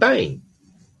is one thing.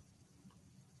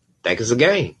 Think it's a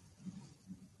game.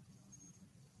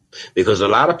 Because a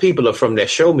lot of people are from that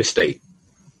show me state.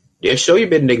 They'll show you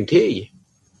better than they can tell you.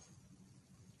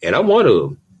 And I'm one of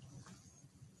them.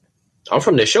 I'm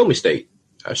from that show me state.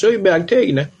 I'll show you better, I can tell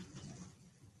you now.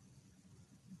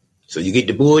 So you get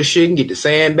the bullshitting, get the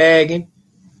sandbagging,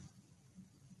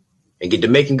 and get to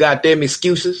making goddamn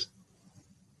excuses.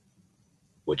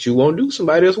 What you won't do,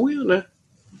 somebody else will now.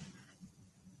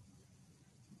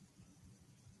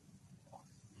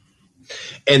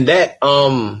 And that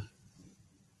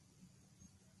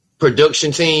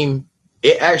production team,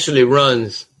 it actually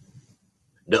runs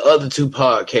the other two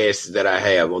podcasts that I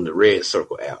have on the Red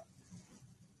Circle app.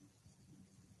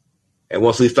 And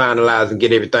once we finalize and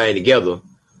get everything together,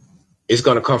 it's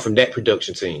going to come from that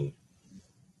production team.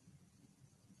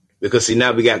 Because see,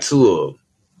 now we got two of them.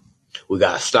 We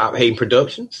got Stop Hating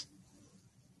Productions.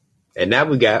 And now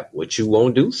we got What You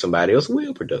Won't Do, Somebody Else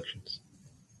Will Productions.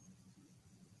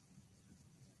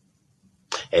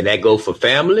 And that goes for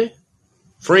family,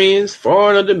 friends,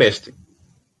 foreign or domestic.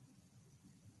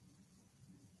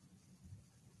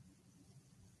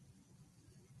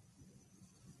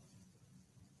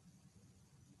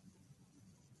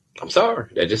 I'm sorry.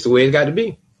 That's just the way it's got to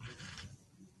be.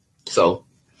 So,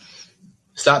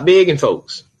 stop begging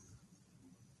folks.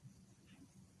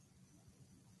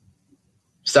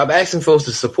 Stop asking folks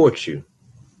to support you.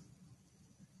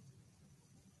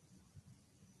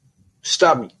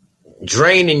 Stop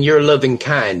draining your loving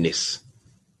kindness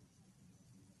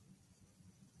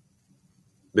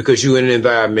because you're in an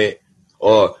environment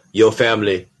or your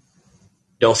family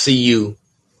don't see you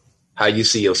how you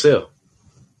see yourself.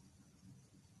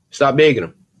 Stop begging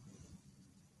them.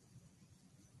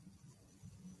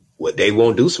 What they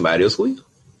won't do, somebody else will.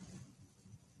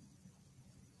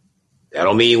 That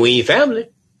don't mean we ain't family.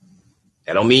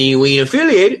 That don't mean we ain't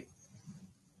affiliated.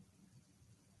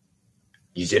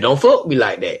 You just don't fuck me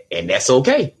like that, and that's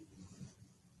okay.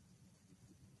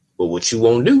 But what you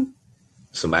won't do,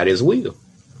 somebody else will.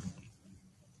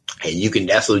 And you can,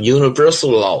 that's a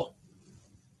universal law.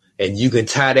 And you can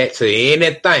tie that to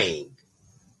anything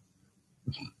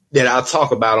that I'll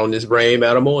talk about on this Brain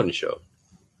Matter Morning Show.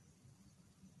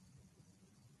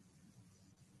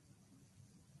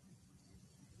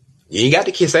 You ain't got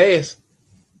to kiss ass.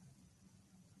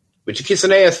 What you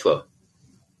kissing ass for?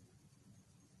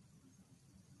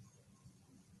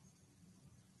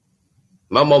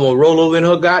 My mama roll over in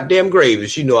her goddamn grave and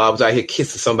she know I was out here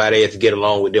kissing somebody ass to get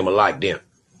along with them or like them.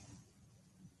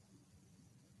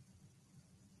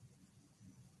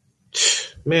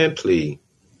 Man, please.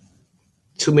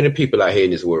 Too many people out here in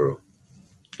this world.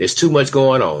 There's too much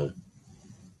going on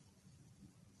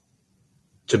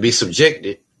to be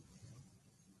subjected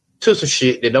to some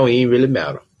shit that don't even really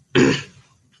matter.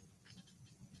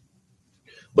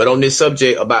 But on this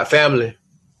subject about family,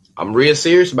 I'm real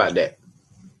serious about that.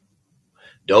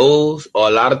 Those are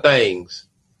a lot of things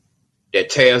that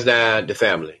tears down the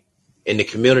family in the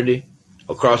community,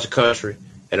 across the country,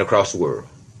 and across the world.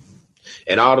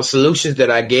 And all the solutions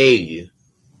that I gave you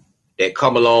that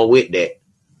come along with that,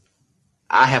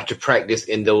 I have to practice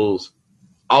in those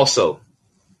also.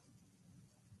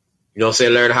 You know what I'm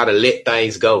saying? Learn how to let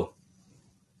things go.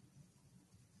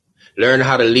 Learn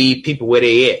how to leave people where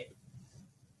they at.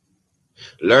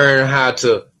 Learn how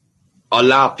to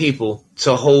allow people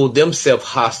to hold themselves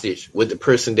hostage with the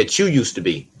person that you used to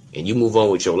be, and you move on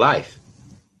with your life.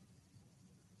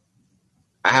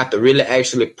 I have to really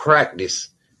actually practice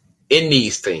in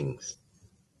these things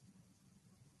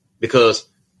because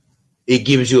it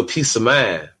gives you a peace of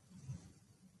mind,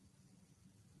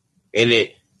 and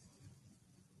it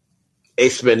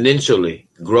exponentially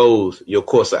grows your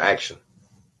course of action.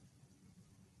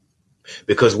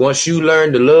 Because once you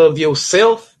learn to love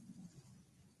yourself,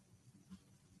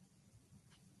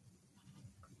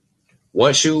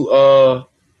 once you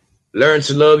learn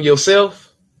to love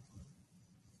yourself,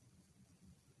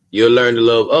 you'll learn to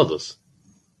love others.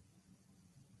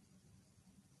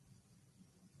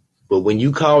 But when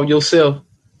you call yourself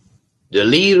the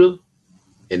leader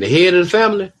and the head of the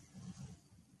family,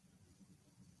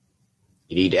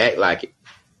 you need to act like it.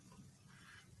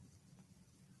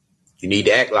 You need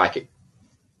to act like it.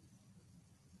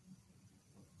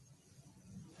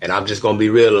 And I'm just going to be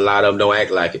real, a lot of them don't act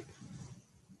like it.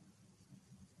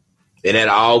 And that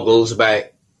all goes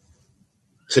back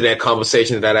to that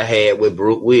conversation that I had with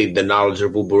Brooke Williams, the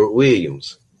knowledgeable Brooke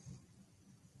Williams,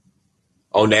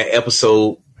 on that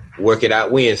episode, Work It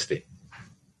Out Wednesday.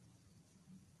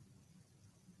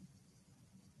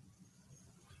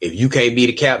 If you can't be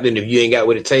the captain, if you ain't got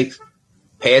what it takes,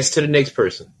 pass it to the next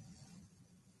person.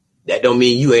 That don't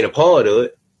mean you ain't a part of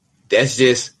it. That's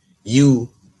just you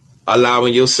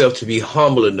allowing yourself to be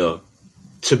humble enough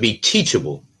to be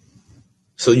teachable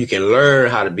so you can learn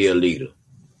how to be a leader.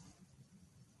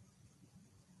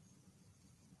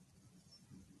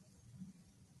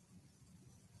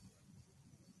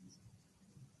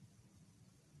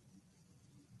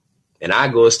 And I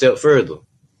go a step further.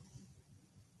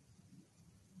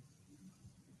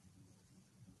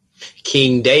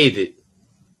 King David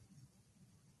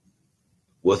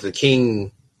was the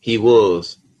king he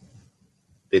was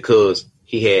because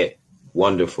he had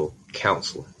wonderful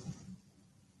counsel.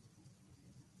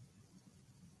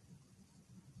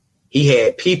 He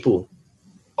had people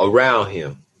around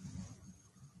him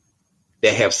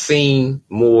that have seen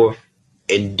more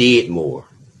and did more.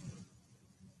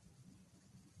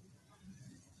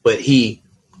 But he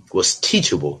was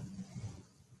teachable.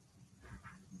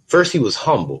 First, he was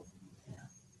humble,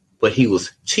 but he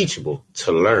was teachable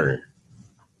to learn.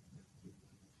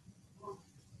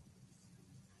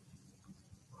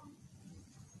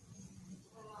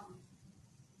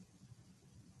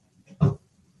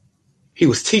 He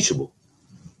was teachable.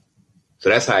 So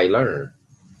that's how he learned.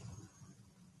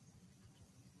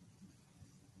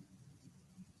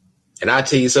 And I'll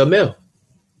tell you something else.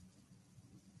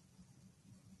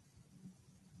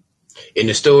 In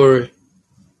the story,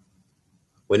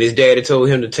 when his daddy told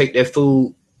him to take that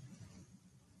food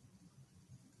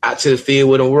out to the field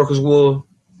where the workers were,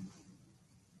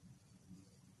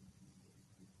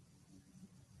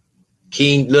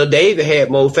 King Little David had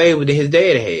more favor than his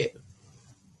daddy had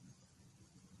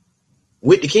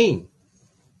with the king.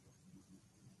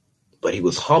 But he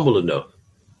was humble enough.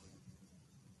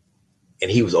 And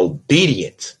he was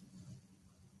obedient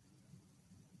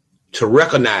to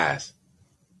recognize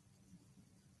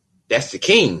that's the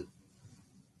king,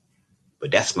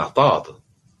 but that's my father.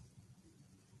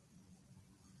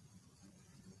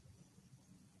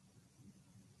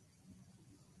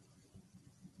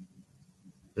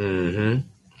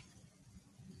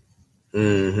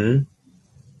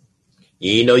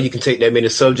 You know you can take that many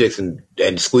subjects and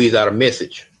squeeze out a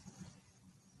message.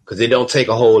 Because it don't take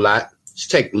a whole lot.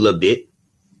 Just take a little bit.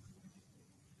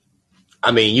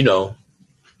 I mean, you know,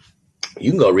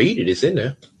 you can go read it. It's in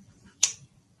there.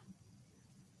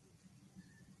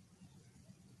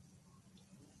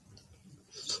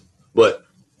 But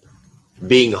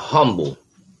being humble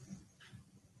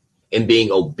and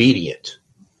being obedient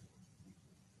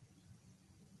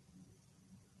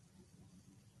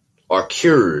are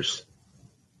cures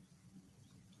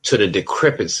to the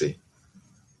discrepancy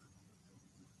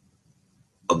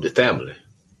of the family.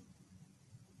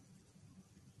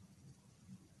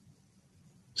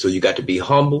 So you got to be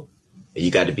humble and you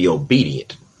got to be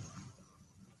obedient.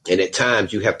 And at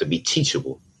times you have to be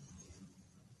teachable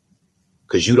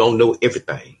because you don't know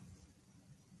everything.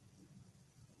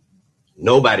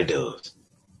 Nobody does.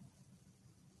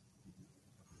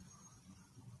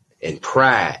 And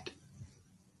pride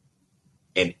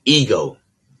and ego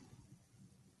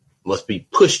must be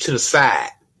pushed to the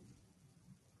side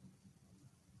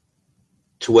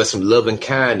to where some love and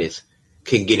kindness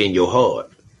can get in your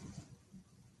heart.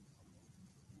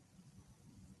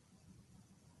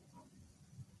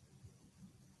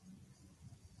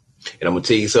 And I'm going to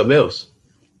tell you something else.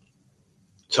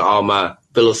 To all my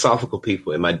philosophical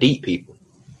people and my deep people,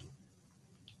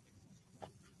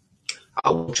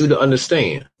 I want you to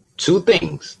understand two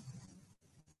things.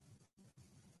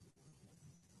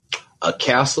 A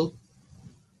castle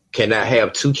cannot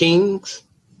have two kings,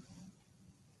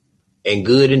 and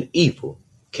good and evil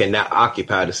cannot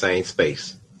occupy the same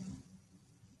space.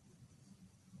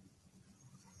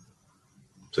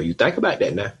 So you think about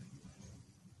that now.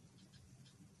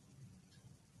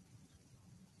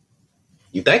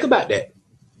 You think about that.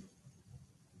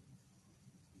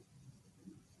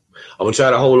 I'm going to try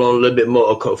to hold on a little bit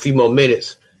more, a few more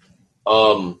minutes.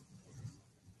 Because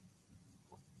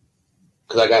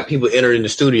I got people entering the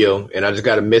studio, and I just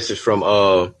got a message from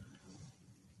the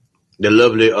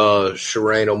lovely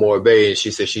Shireen O'More Bay, and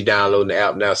she said she's downloading the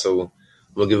app now, so I'm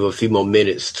going to give her a few more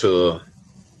minutes to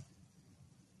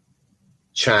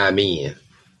chime in.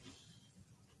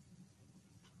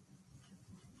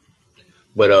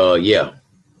 But yeah.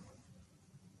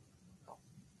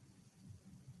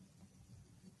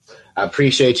 I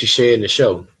appreciate you sharing the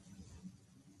show.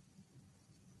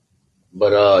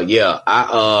 But yeah,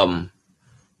 I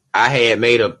had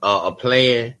made a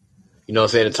plan, you know what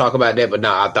I'm saying, to talk about that, but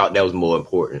no, I thought that was more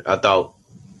important. I thought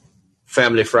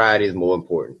Family Friday is more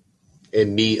important.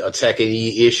 And me attacking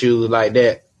these issues like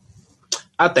that,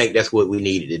 I think that's what we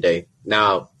needed today.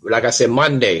 Now, like I said,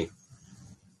 Monday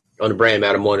on the Brand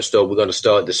Matter Morning Show, we're going to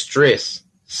start the stress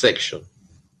section.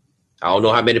 I don't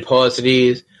know how many parts it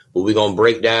is, but we're going to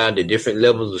break down the different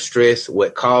levels of stress,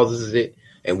 what causes it,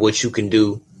 and what you can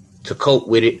do to cope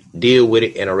with it, deal with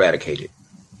it, and eradicate it.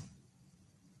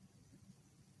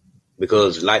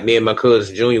 Because like me and my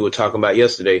cousin Junior were talking about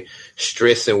yesterday,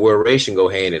 stress and worration go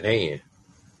hand in hand.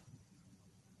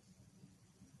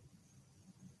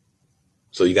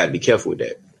 So you got to be careful with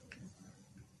that.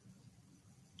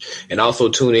 And also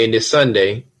tune in this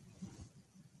Sunday,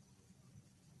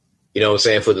 you know what I'm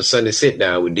saying, for the Sunday sit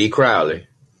down with D. Crowley,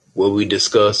 where we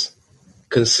discuss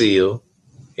conceal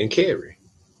and carry.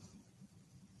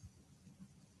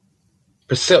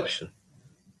 Perception.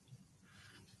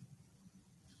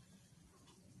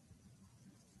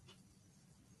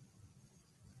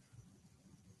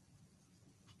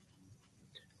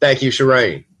 Thank you,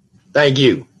 Shireen. Thank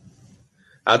you.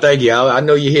 I thank you. I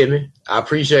know you hear me. I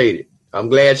appreciate it. I'm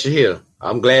glad you're here.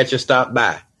 I'm glad you stopped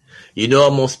by. You know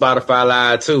I'm on Spotify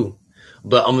Live too.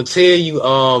 But I'm gonna tell you,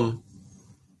 I'm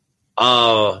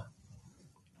on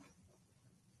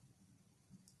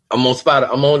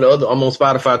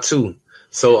Spotify too.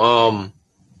 So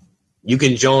you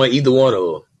can join either one of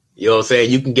them. You know what I'm saying?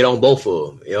 You can get on both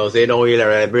of them. You know what I'm saying? It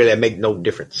don't really make no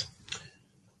difference.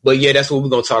 But yeah, that's what we're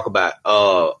gonna talk about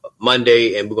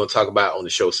Monday, and we're gonna talk about on the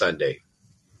show Sunday.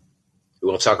 We're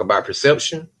gonna talk about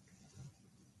perception.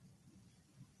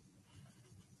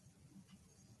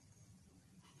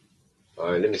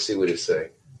 All right, let me see what it say.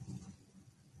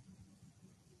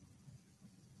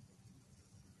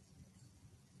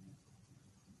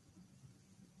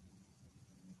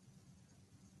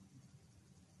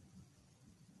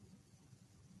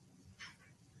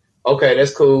 Okay,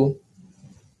 that's cool.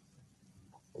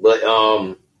 But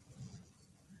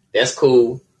that's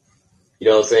cool. You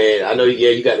know what I'm saying? I know, yeah,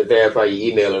 you got to verify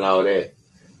your email and all that.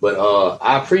 But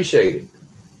I appreciate it.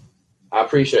 I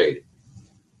appreciate it.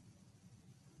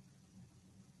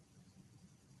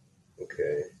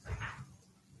 Okay.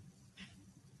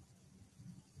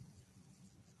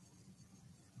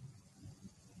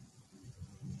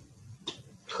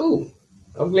 Cool.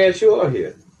 I'm glad you are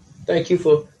here. Thank you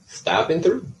for stopping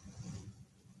through.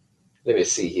 Let me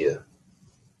see here.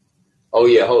 Oh,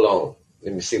 yeah, hold on.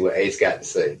 Let me see what Ace got to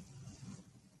say.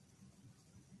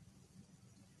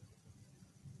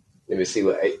 Let me see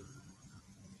what Ace...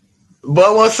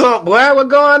 But what's up, boy? What's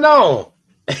going on?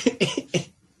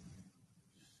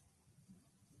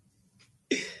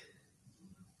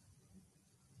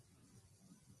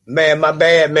 Man, my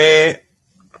bad, man.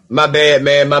 My bad,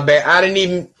 man. My bad. I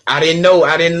didn't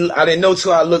know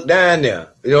till I looked down there.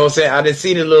 You know what I'm saying? I didn't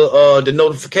see the little the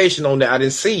notification on there. I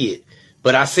didn't see it.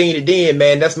 But I seen it then,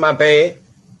 man. That's my bad.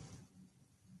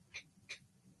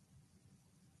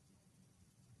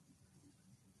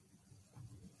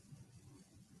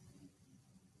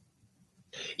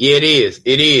 Yeah, it is.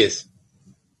 It is.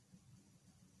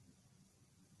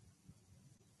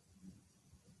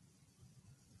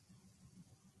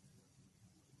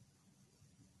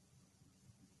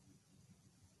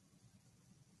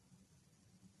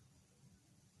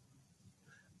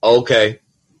 Okay.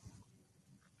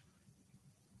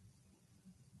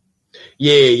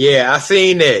 Yeah. I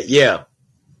seen that. Yeah.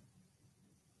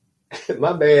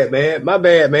 My bad, man. My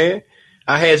bad, man.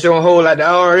 I had you on hold like the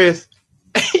RS.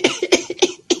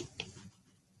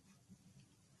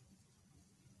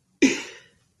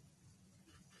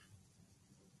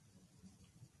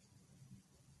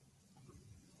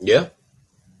 Yeah.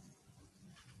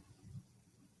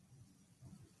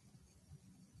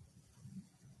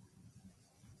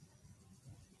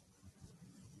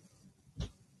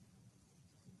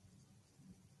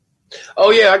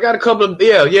 Oh yeah, I got a couple of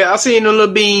I seen the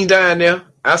little beans down there.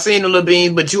 I seen the little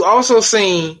beans, but you also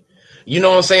seen, you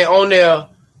know what I'm saying, on there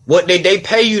what they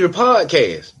pay you to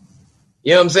podcast.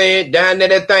 You know what I'm saying? Down there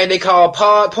that thing they call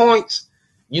pod points.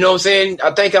 You know what I'm saying?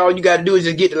 I think all you gotta do is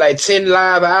just get to like 10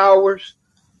 live hours.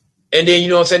 And then you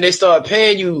know what I'm saying, they start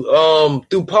paying you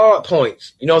through pod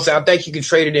points. You know what I'm saying? I think you can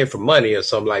trade it in for money or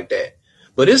something like that.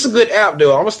 But it's a good app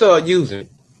though. I'm gonna start using it.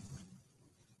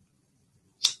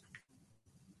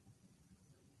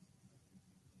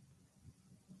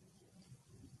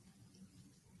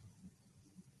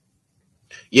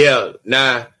 Yeah,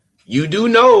 now you do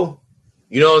know,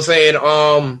 you know what I'm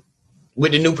saying,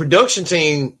 with the new production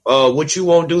team, what you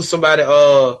won't do somebody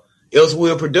else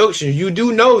will production, you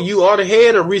do know you are the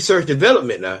head of research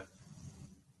development now.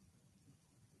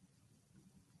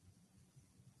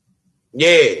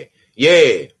 Yeah,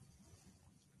 yeah,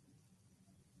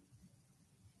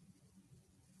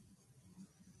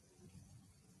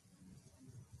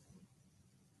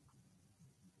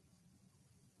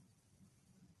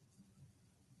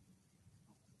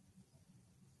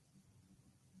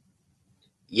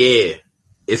 yeah.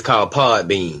 It's called Pod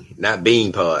Bean, not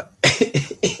Bean Pod.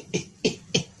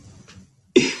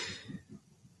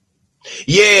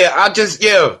 Yeah, I just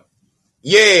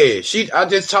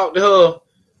talked to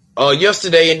her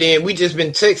yesterday, and then we just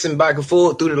been texting back and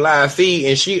forth through the live feed,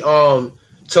 and she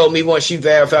told me once she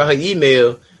verified her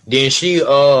email, then she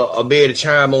will be able to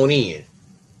chime on in.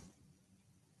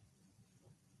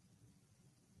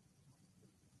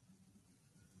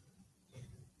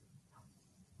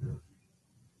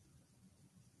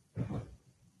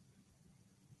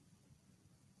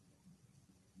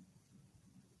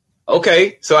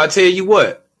 Okay, so I tell you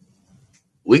what,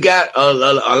 we got a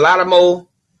lot of more.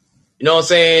 You know what I'm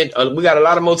saying? We got a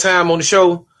lot of more time on the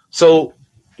show, so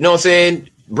you know what I'm saying.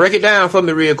 Break it down for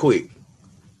me real quick.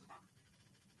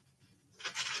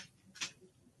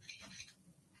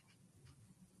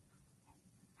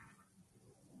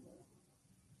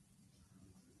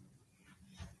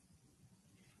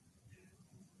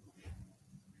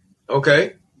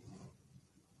 Okay,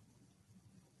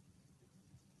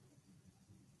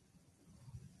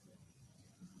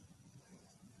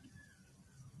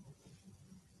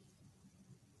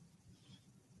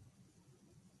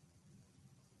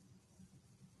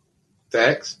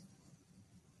 facts.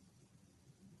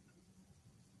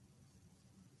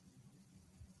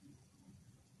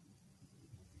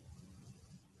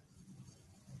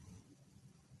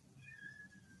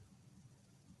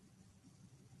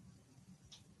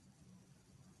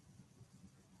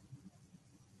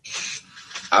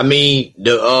 I mean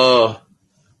the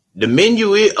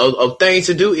menu of things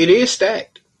to do, it is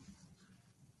stacked,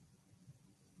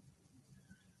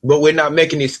 but we're not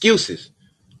making excuses.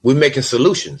 We're making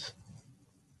solutions.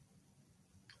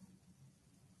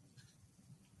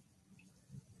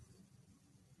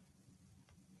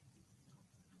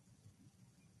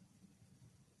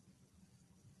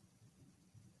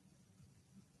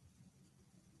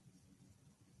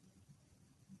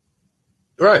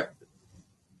 Right,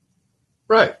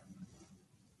 right.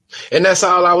 And that's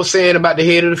all I was saying about the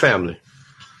head of the family.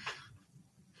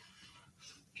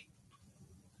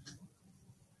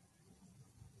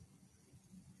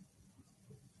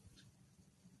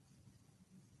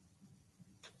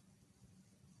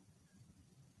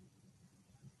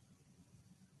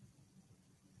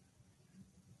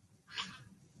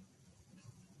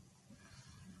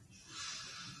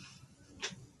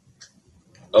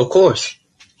 Of course.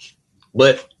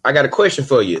 But I got a question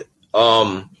for you.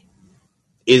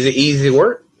 Is it easy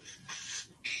work?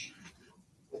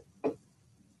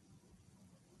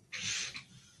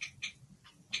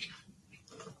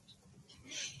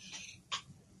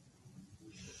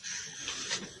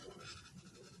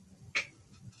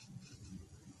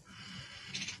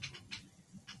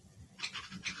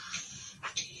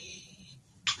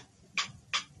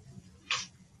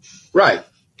 Right.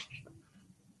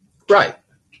 Right.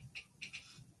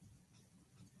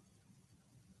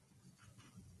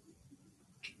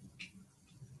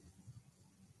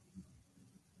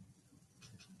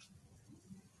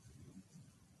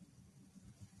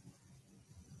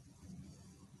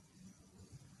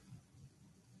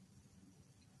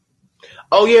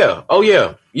 Oh yeah. Oh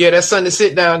yeah. Yeah, that Sunday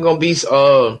sit down gonna be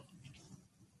some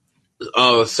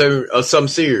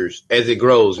series as it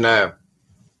grows. Now,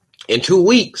 in 2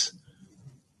 weeks,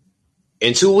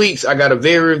 I got a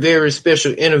very, very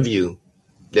special interview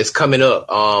that's coming up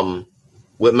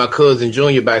with my cousin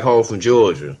Junior back home from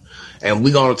Georgia. And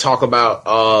we're gonna talk about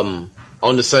on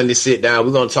the Sunday sit down,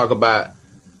 we're gonna talk about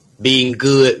being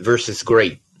good versus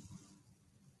great.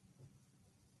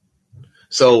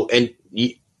 So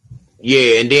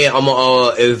yeah, and then I'm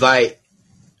gonna invite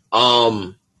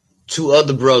two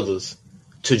other brothers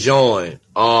to join.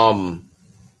 Darnell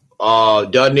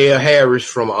Harris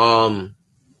from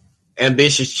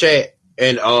Ambitious Chat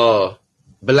and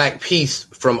Black Peace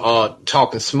from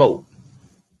Talking Smoke.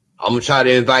 I'm gonna try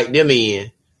to invite them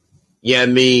in. Yeah, I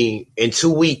mean, in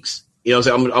 2 weeks. You know what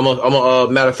I'm saying?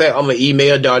 I'm matter of fact, I'm gonna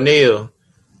email Darnell.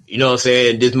 You know what I'm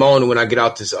saying? This morning when I get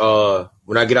out the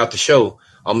show,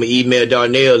 I'm gonna email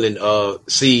Darnell and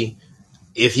see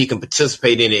if he can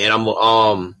participate in it, and I'm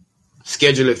gonna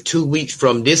schedule it 2 weeks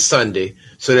from this Sunday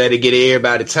so that it get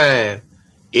everybody time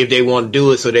if they want to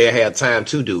do it, so they have time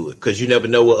to do it, because you never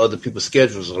know what other people's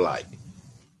schedules are like.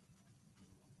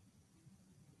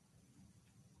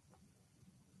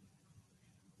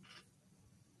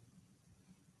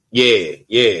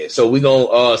 Yeah. So we're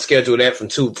gonna schedule that from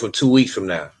 2 weeks from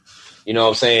now. You know what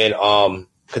I'm saying?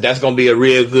 Because that's gonna be a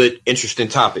real good, interesting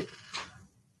topic.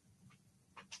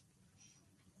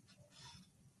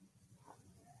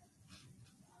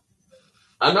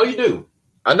 I know you do.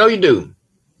 I know you do.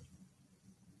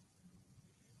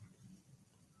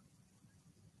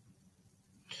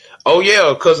 Oh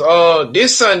yeah, cause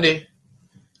this Sunday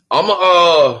I'm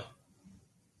gonna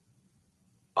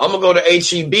go to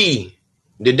HEB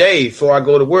today before I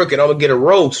go to work, and I'm gonna get a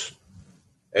roast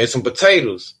and some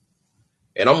potatoes,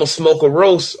 and I'm gonna smoke a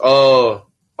roast. I'm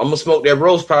gonna smoke that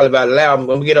roast probably about 11. I'm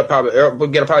gonna get up probably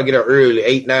get up early,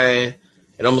 8, 9, and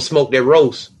I'm gonna smoke that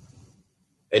roast.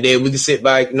 And then we can sit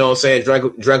back, you know what I'm saying, drink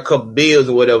a couple beers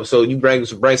or whatever. So you bring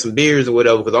some beers or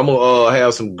whatever, because I'm gonna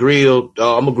have some grilled.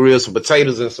 I'm gonna grill some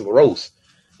potatoes and some roast.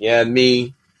 You know what I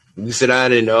mean? We can sit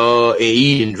down and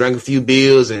eat and drink a few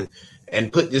beers and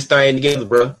put this thing together,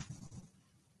 bro.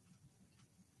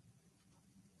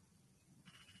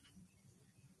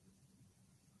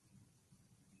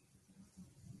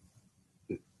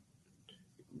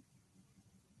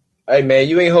 Hey man,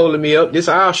 you ain't holding me up. This is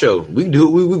our show. We can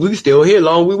do it. We still here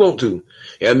long we want to. You know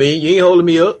what I mean? You ain't holding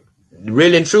me up.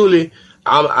 Really and truly,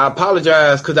 I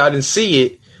apologize because I didn't see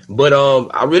it, but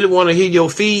I really want to hear your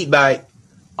feedback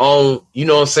on, you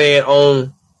know what I'm saying,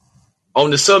 on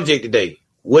the subject today.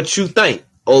 What you think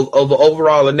of the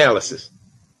overall analysis.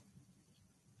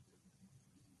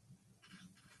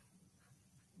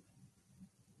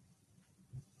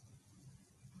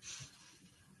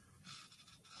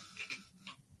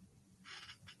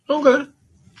 Okay.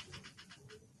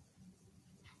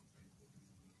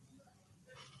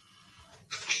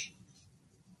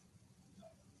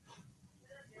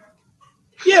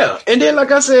 Yeah, and then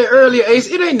like I said earlier, Ace,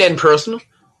 it ain't nothing personal. You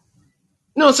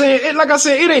know what I'm saying? Like I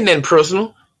said, it ain't nothing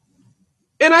personal.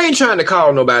 And I ain't trying to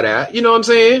call nobody out. You know what I'm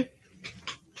saying?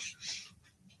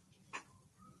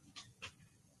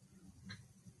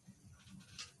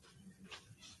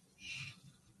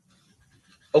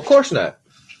 Of course not.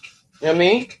 You know what I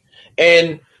mean?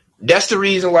 And that's the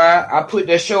reason why I put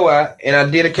that show out and I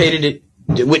dedicated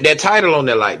it with that title on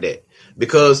there like that.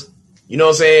 Because, you know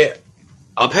what I'm saying?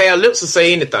 A pair of lips will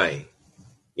say anything.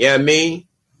 You know what I mean?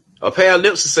 A pair of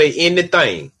lips will say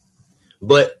anything.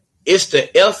 But it's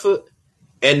the effort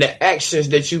and the actions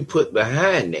that you put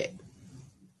behind that.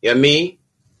 You know what I mean?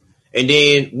 And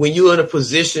then when you're in a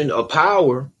position of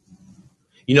power,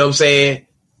 you know what I'm saying?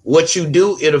 What you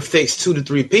do, it affects 2 to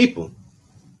 3 people.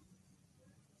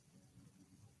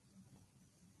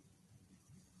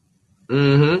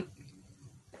 Mm-hmm.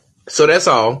 So that's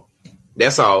all.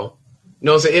 That's all. You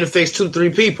know what I'm saying? It affects 2 to 3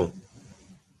 people.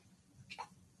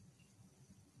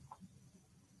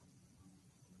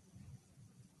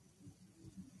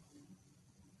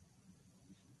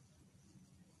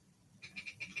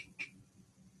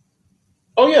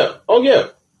 Oh yeah. Oh yeah.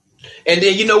 And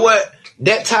then you know what?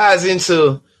 That ties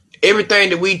into everything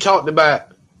that we talked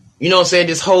about, you know what I'm saying,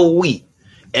 this whole week.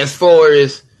 As far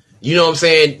as, you know what I'm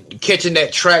saying, catching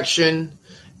that traction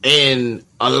and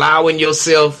allowing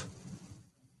yourself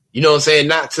You know what I'm saying?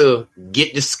 Not to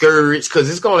get discouraged, because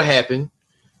it's going to happen.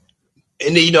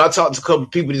 And then, I talked to a couple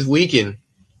of people this weekend.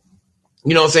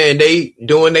 You know what I'm saying? They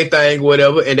doing their thing,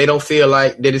 whatever, and they don't feel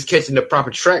like that it's catching the proper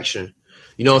traction.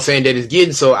 You know what I'm saying? That it's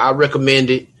getting. So I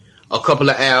recommended a couple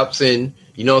of apps and,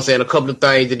 you know what I'm saying, a couple of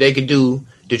things that they could do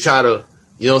to try to,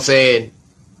 you know what I'm saying,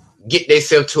 get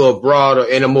themselves to a broader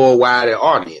and a more wider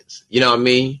audience. You know what I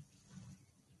mean?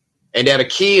 And that'll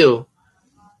kill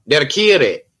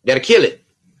that. That'll kill it.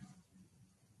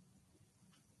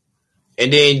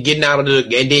 And then getting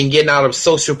out of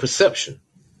social perception.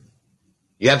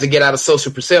 You have to get out of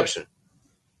social perception.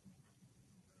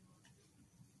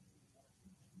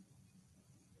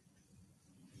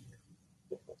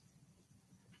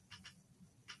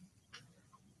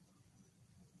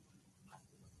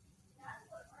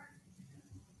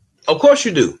 Of course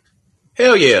you do.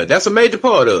 Hell yeah, that's a major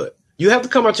part of it. You have to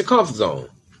come out your comfort zone.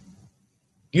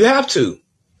 You have to.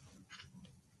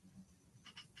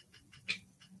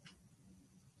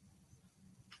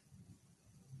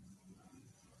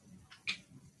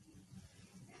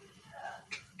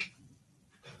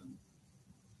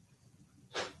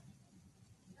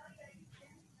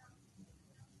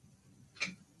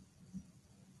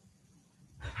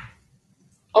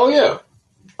 Oh yeah.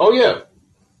 Oh yeah.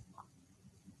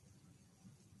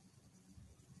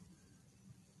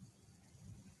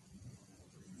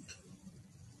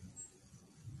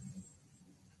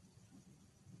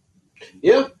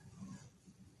 Yeah.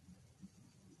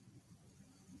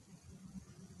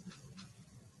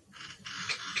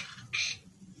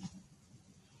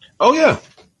 Oh yeah.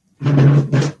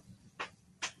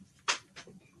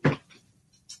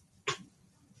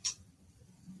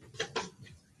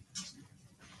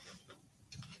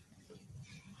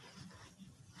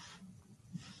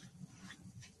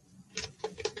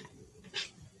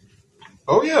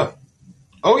 Oh yeah.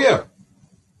 Oh yeah.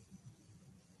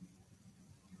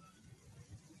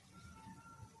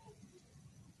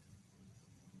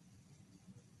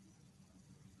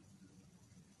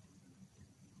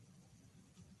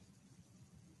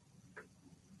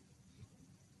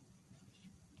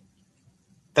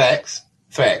 Facts.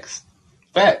 Facts.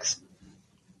 Facts.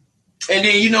 And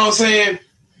then, you know what I'm saying?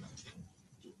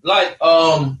 Like,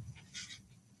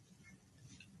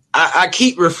 I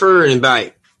keep referring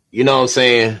back, you know what I'm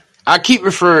saying? I keep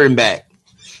referring back,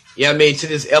 you know what I mean, to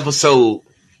this episode,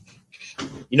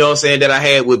 you know what I'm saying, that I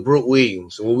had with Brooke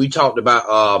Williams when we talked about,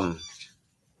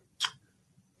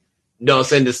 you know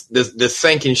what I'm saying, the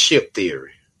sinking ship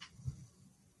theory.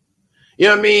 You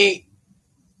know what I mean?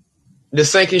 The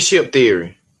sinking ship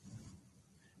theory.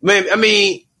 Man, I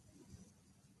mean,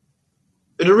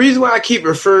 the reason why I keep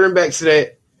referring back to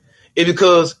that is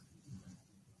because,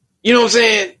 you know what I'm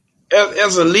saying,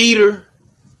 as a leader,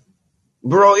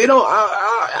 bro,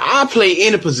 I play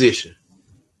any position.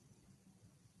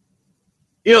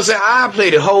 You know what I'm saying? I play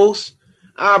the host,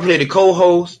 I play the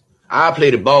co-host, I play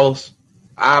the boss,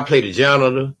 I play the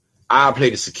janitor, I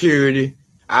play the security,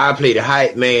 I play the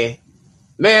hype man.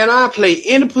 Man, I play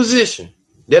any position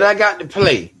that I got to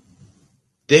play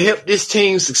to help this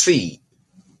team succeed.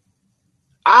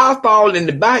 I fall in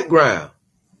the background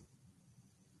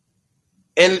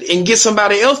and get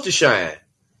somebody else to shine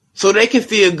so they can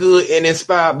feel good and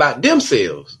inspired by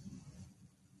themselves.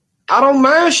 I don't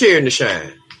mind sharing the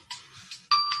shine.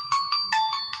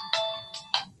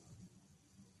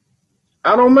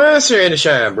 I don't mind sharing the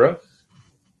shine, bro.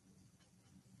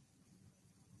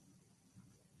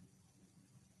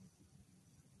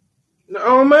 I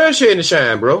don't mind sharing the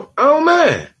shine, bro. I don't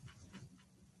mind.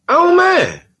 I don't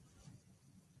mind.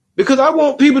 Because I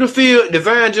want people to feel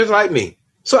divine just like me.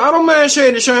 So I don't mind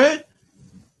sharing the shine.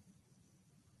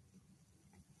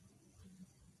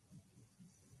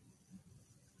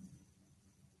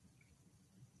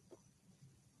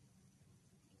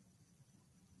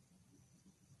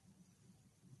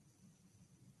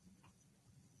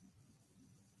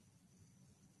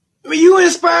 I mean, you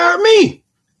inspired me.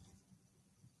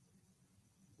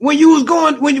 When you was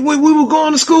going, when we were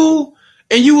going to school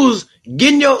and you was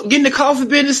getting the coffee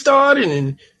business started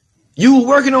and you were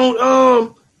working on, you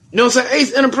know what I'm saying,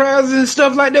 Ace Enterprises and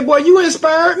stuff like that, boy, you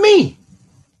inspired me.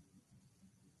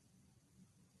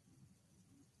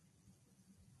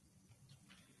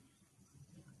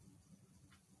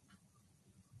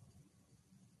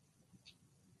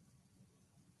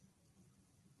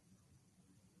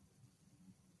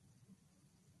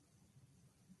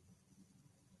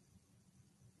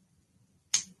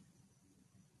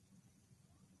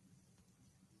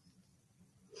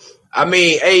 I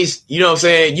mean, Ace, you know what I'm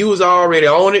saying? You was already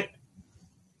on it.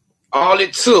 All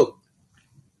it took,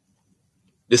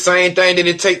 the same thing that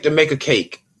it takes to make a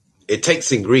cake. It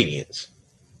takes ingredients.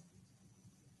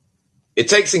 It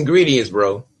takes ingredients,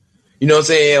 bro. You know what I'm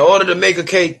saying? In order to make a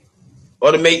cake,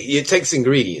 it takes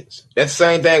ingredients. That's the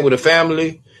same thing with a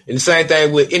family, and the same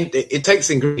thing with it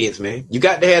takes ingredients, man. You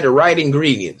got to have the right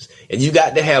ingredients, and you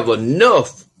got to have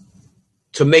enough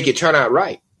to make it turn out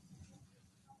right.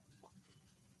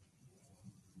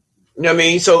 You know what I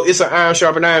mean? So it's an iron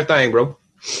sharpen iron thing, bro.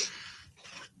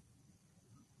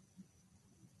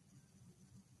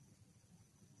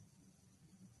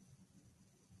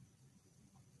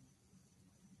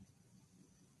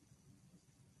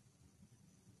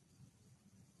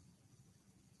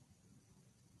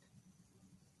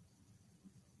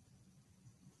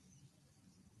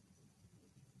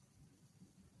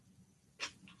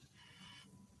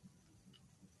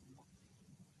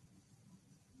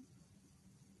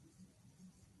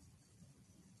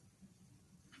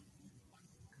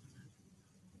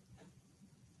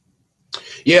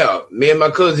 Yeah, me and my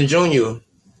cousin Junior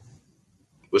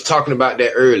was talking about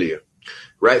that earlier,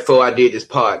 right before I did this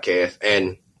podcast.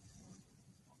 And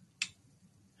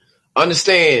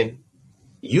understand,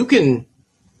 you can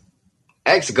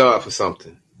ask God for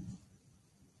something,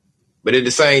 but at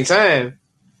the same time,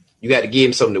 you got to give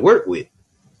him something to work with.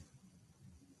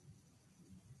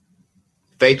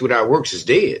 Faith without works is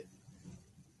dead.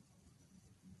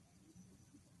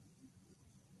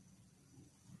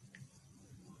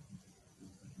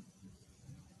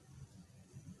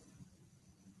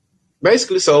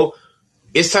 Basically, so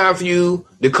it's time for you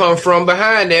to come from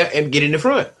behind there and get in the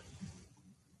front.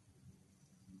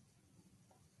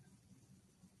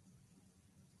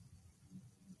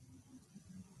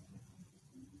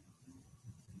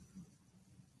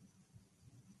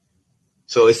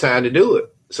 So it's time to do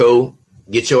it. So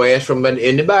get your ass from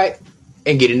in the back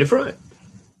and get in the front.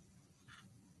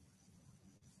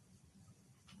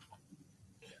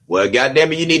 Well,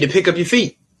 goddamn it, you need to pick up your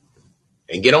feet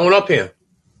and get on up here.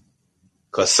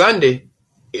 Because Sunday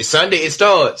it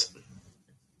starts.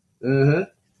 Mm-hmm.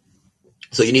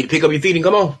 So you need to pick up your feet and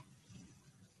come on.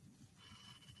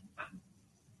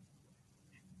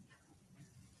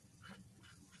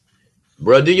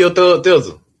 Bro, do your thug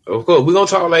thizzle. Of course, we're going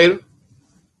to talk later.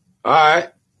 All right.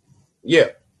 Yeah.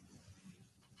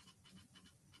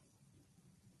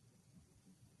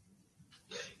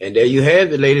 And there you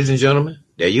have it, ladies and gentlemen.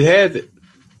 There you have it.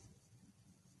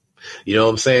 You know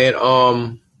what I'm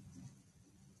saying?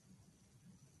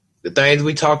 The things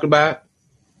we talk about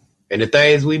and the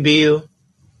things we build,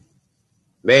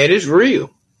 man, it's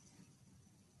real.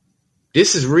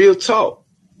 This is real talk.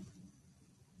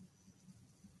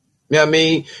 You know what I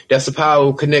mean? That's the power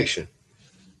of connection.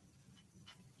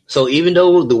 So even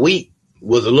though the week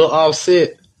was a little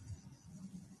offset,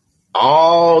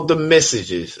 all the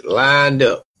messages lined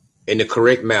up in the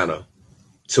correct manner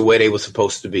to where they were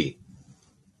supposed to be.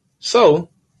 So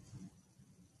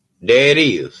there it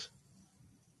is.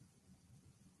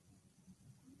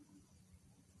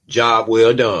 Job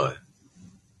well done.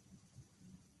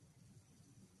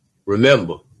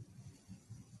 Remember,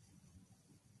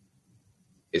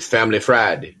 it's Family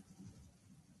Friday.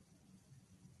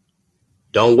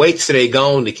 Don't wait till they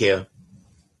gone to care.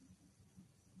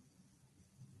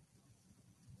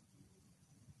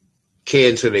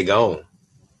 Care until they gone.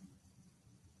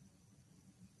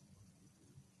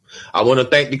 I want to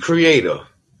thank the Creator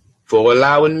for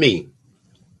allowing me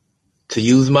to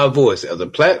use my voice as a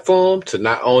platform to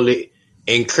not only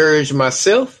encourage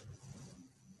myself,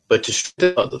 but to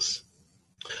strengthen others.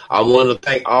 I want to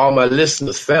thank all my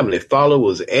listeners, family,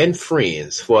 followers, and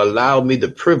friends for allowing me the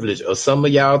privilege of some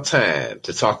of y'all time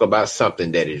to talk about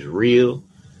something that is real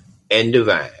and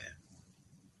divine.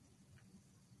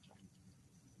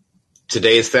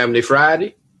 Today is Family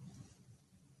Friday.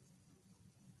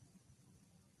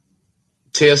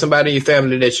 Tell somebody in your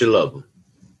family that you love them.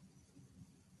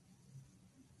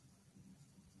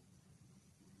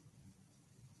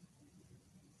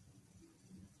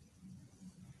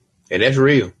 And that's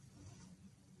real.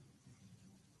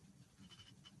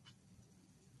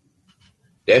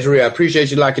 That's real. I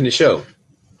appreciate you liking the show.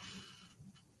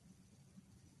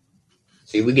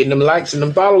 See, we getting them likes and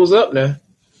them followers up now.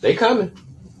 They coming.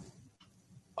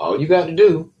 All you got to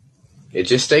do is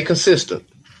just stay consistent.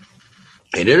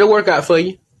 And it'll work out for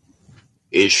you.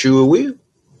 It sure will.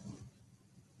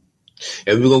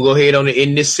 And we're going to go ahead on and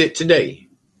end this sit today.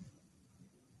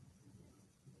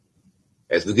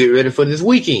 As we get ready for this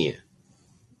weekend.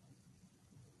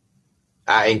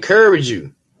 I encourage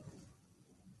you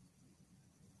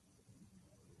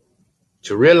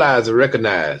to realize and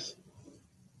recognize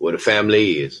what a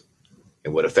family is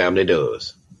and what a family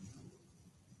does.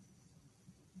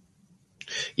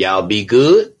 Y'all be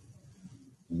good.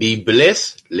 Be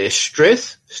blessed, less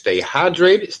stress, stay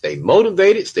hydrated, stay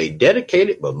motivated, stay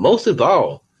dedicated, but most of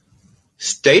all,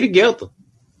 stay together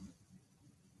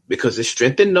because it's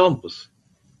strength in numbers.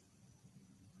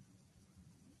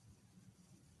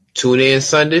 Tune in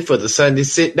Sunday for the Sunday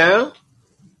sit down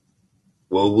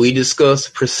where we discuss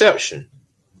perception,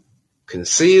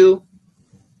 conceal,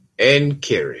 and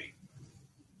carry.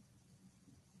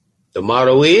 The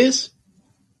motto is,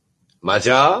 my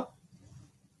job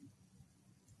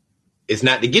is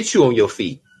not to get you on your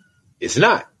feet. It's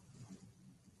not.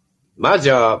 My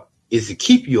job is to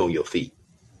keep you on your feet.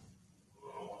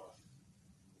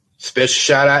 Special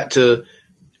shout out to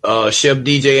Chef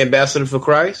DJ Ambassador for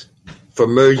Christ for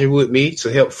merging with me to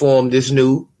help form this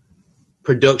new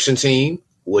production team.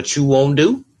 What you won't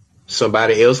do,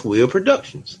 somebody else will.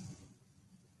 Productions.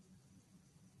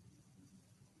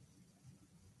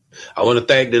 I want to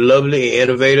thank the lovely and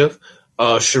innovative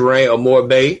Shireen Amore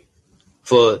Bay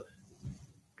for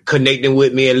connecting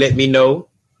with me and let me know,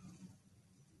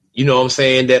 you know what I'm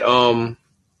saying, that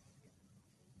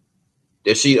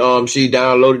that she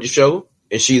downloaded the show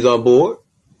and she's on board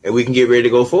and we can get ready to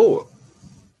go forward.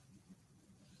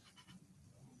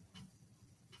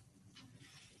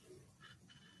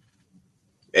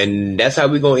 And that's how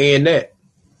we're going to end that.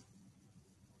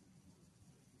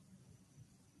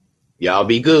 Y'all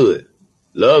be good.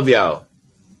 Love y'all.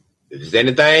 If there's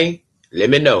anything, let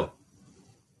me know.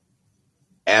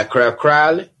 Aircraft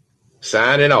Crowley,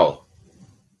 signing off.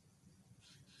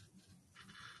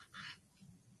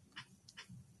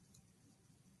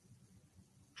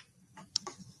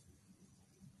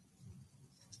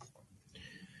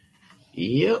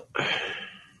 Yep.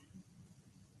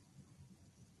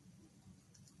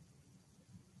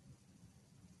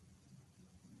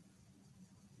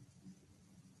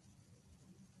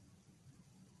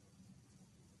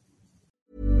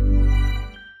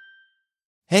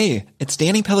 Hey, it's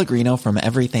Danny Pellegrino from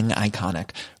Everything Iconic.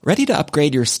 Ready to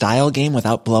upgrade your style game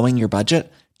without blowing your budget?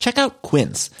 Check out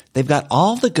Quince. They've got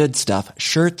all the good stuff,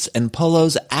 shirts and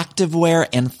polos, activewear,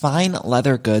 and fine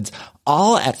leather goods,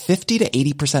 all at 50 to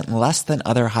 80% less than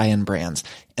other high-end brands.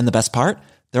 And the best part?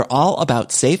 They're all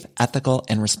about safe, ethical,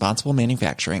 and responsible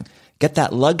manufacturing. Get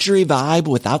that luxury vibe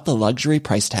without the luxury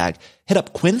price tag. Hit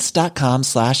up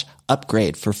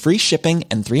quince.com/upgrade for free shipping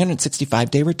and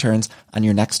 365-day returns on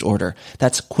your next order.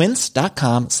 That's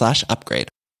quince.com/upgrade.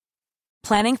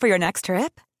 Planning for your next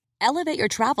trip? Elevate your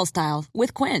travel style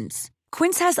with Quince.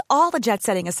 Quince has all the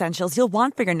jet-setting essentials you'll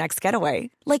want for your next getaway,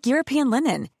 like European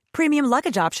linen, premium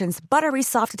luggage options, buttery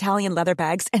soft Italian leather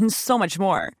bags, and so much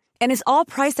more. And is all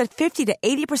priced at 50 to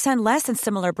 80% less than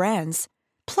similar brands.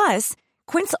 Plus,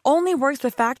 Quince only works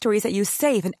with factories that use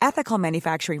safe and ethical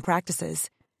manufacturing practices.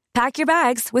 Pack your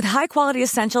bags with high-quality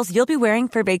essentials you'll be wearing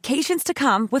for vacations to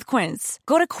come with Quince.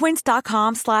 Go to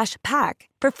quince.com/pack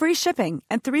for free shipping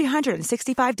and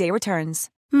 365-day returns.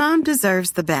 Mom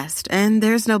deserves the best, and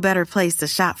there's no better place to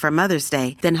shop for Mother's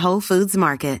Day than Whole Foods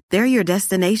Market. They're your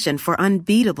destination for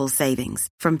unbeatable savings,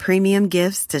 from premium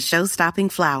gifts to show-stopping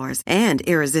flowers and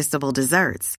irresistible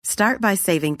desserts. Start by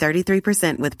saving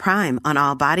 33% with Prime on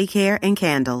all body care and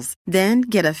candles. Then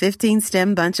get a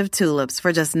 15-stem bunch of tulips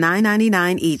for just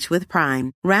 $9.99 each with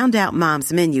Prime. Round out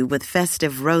Mom's menu with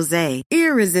festive rosé,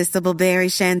 irresistible berry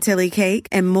chantilly cake,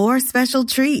 and more special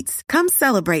treats. Come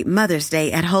celebrate Mother's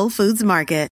Day at Whole Foods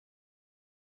Market.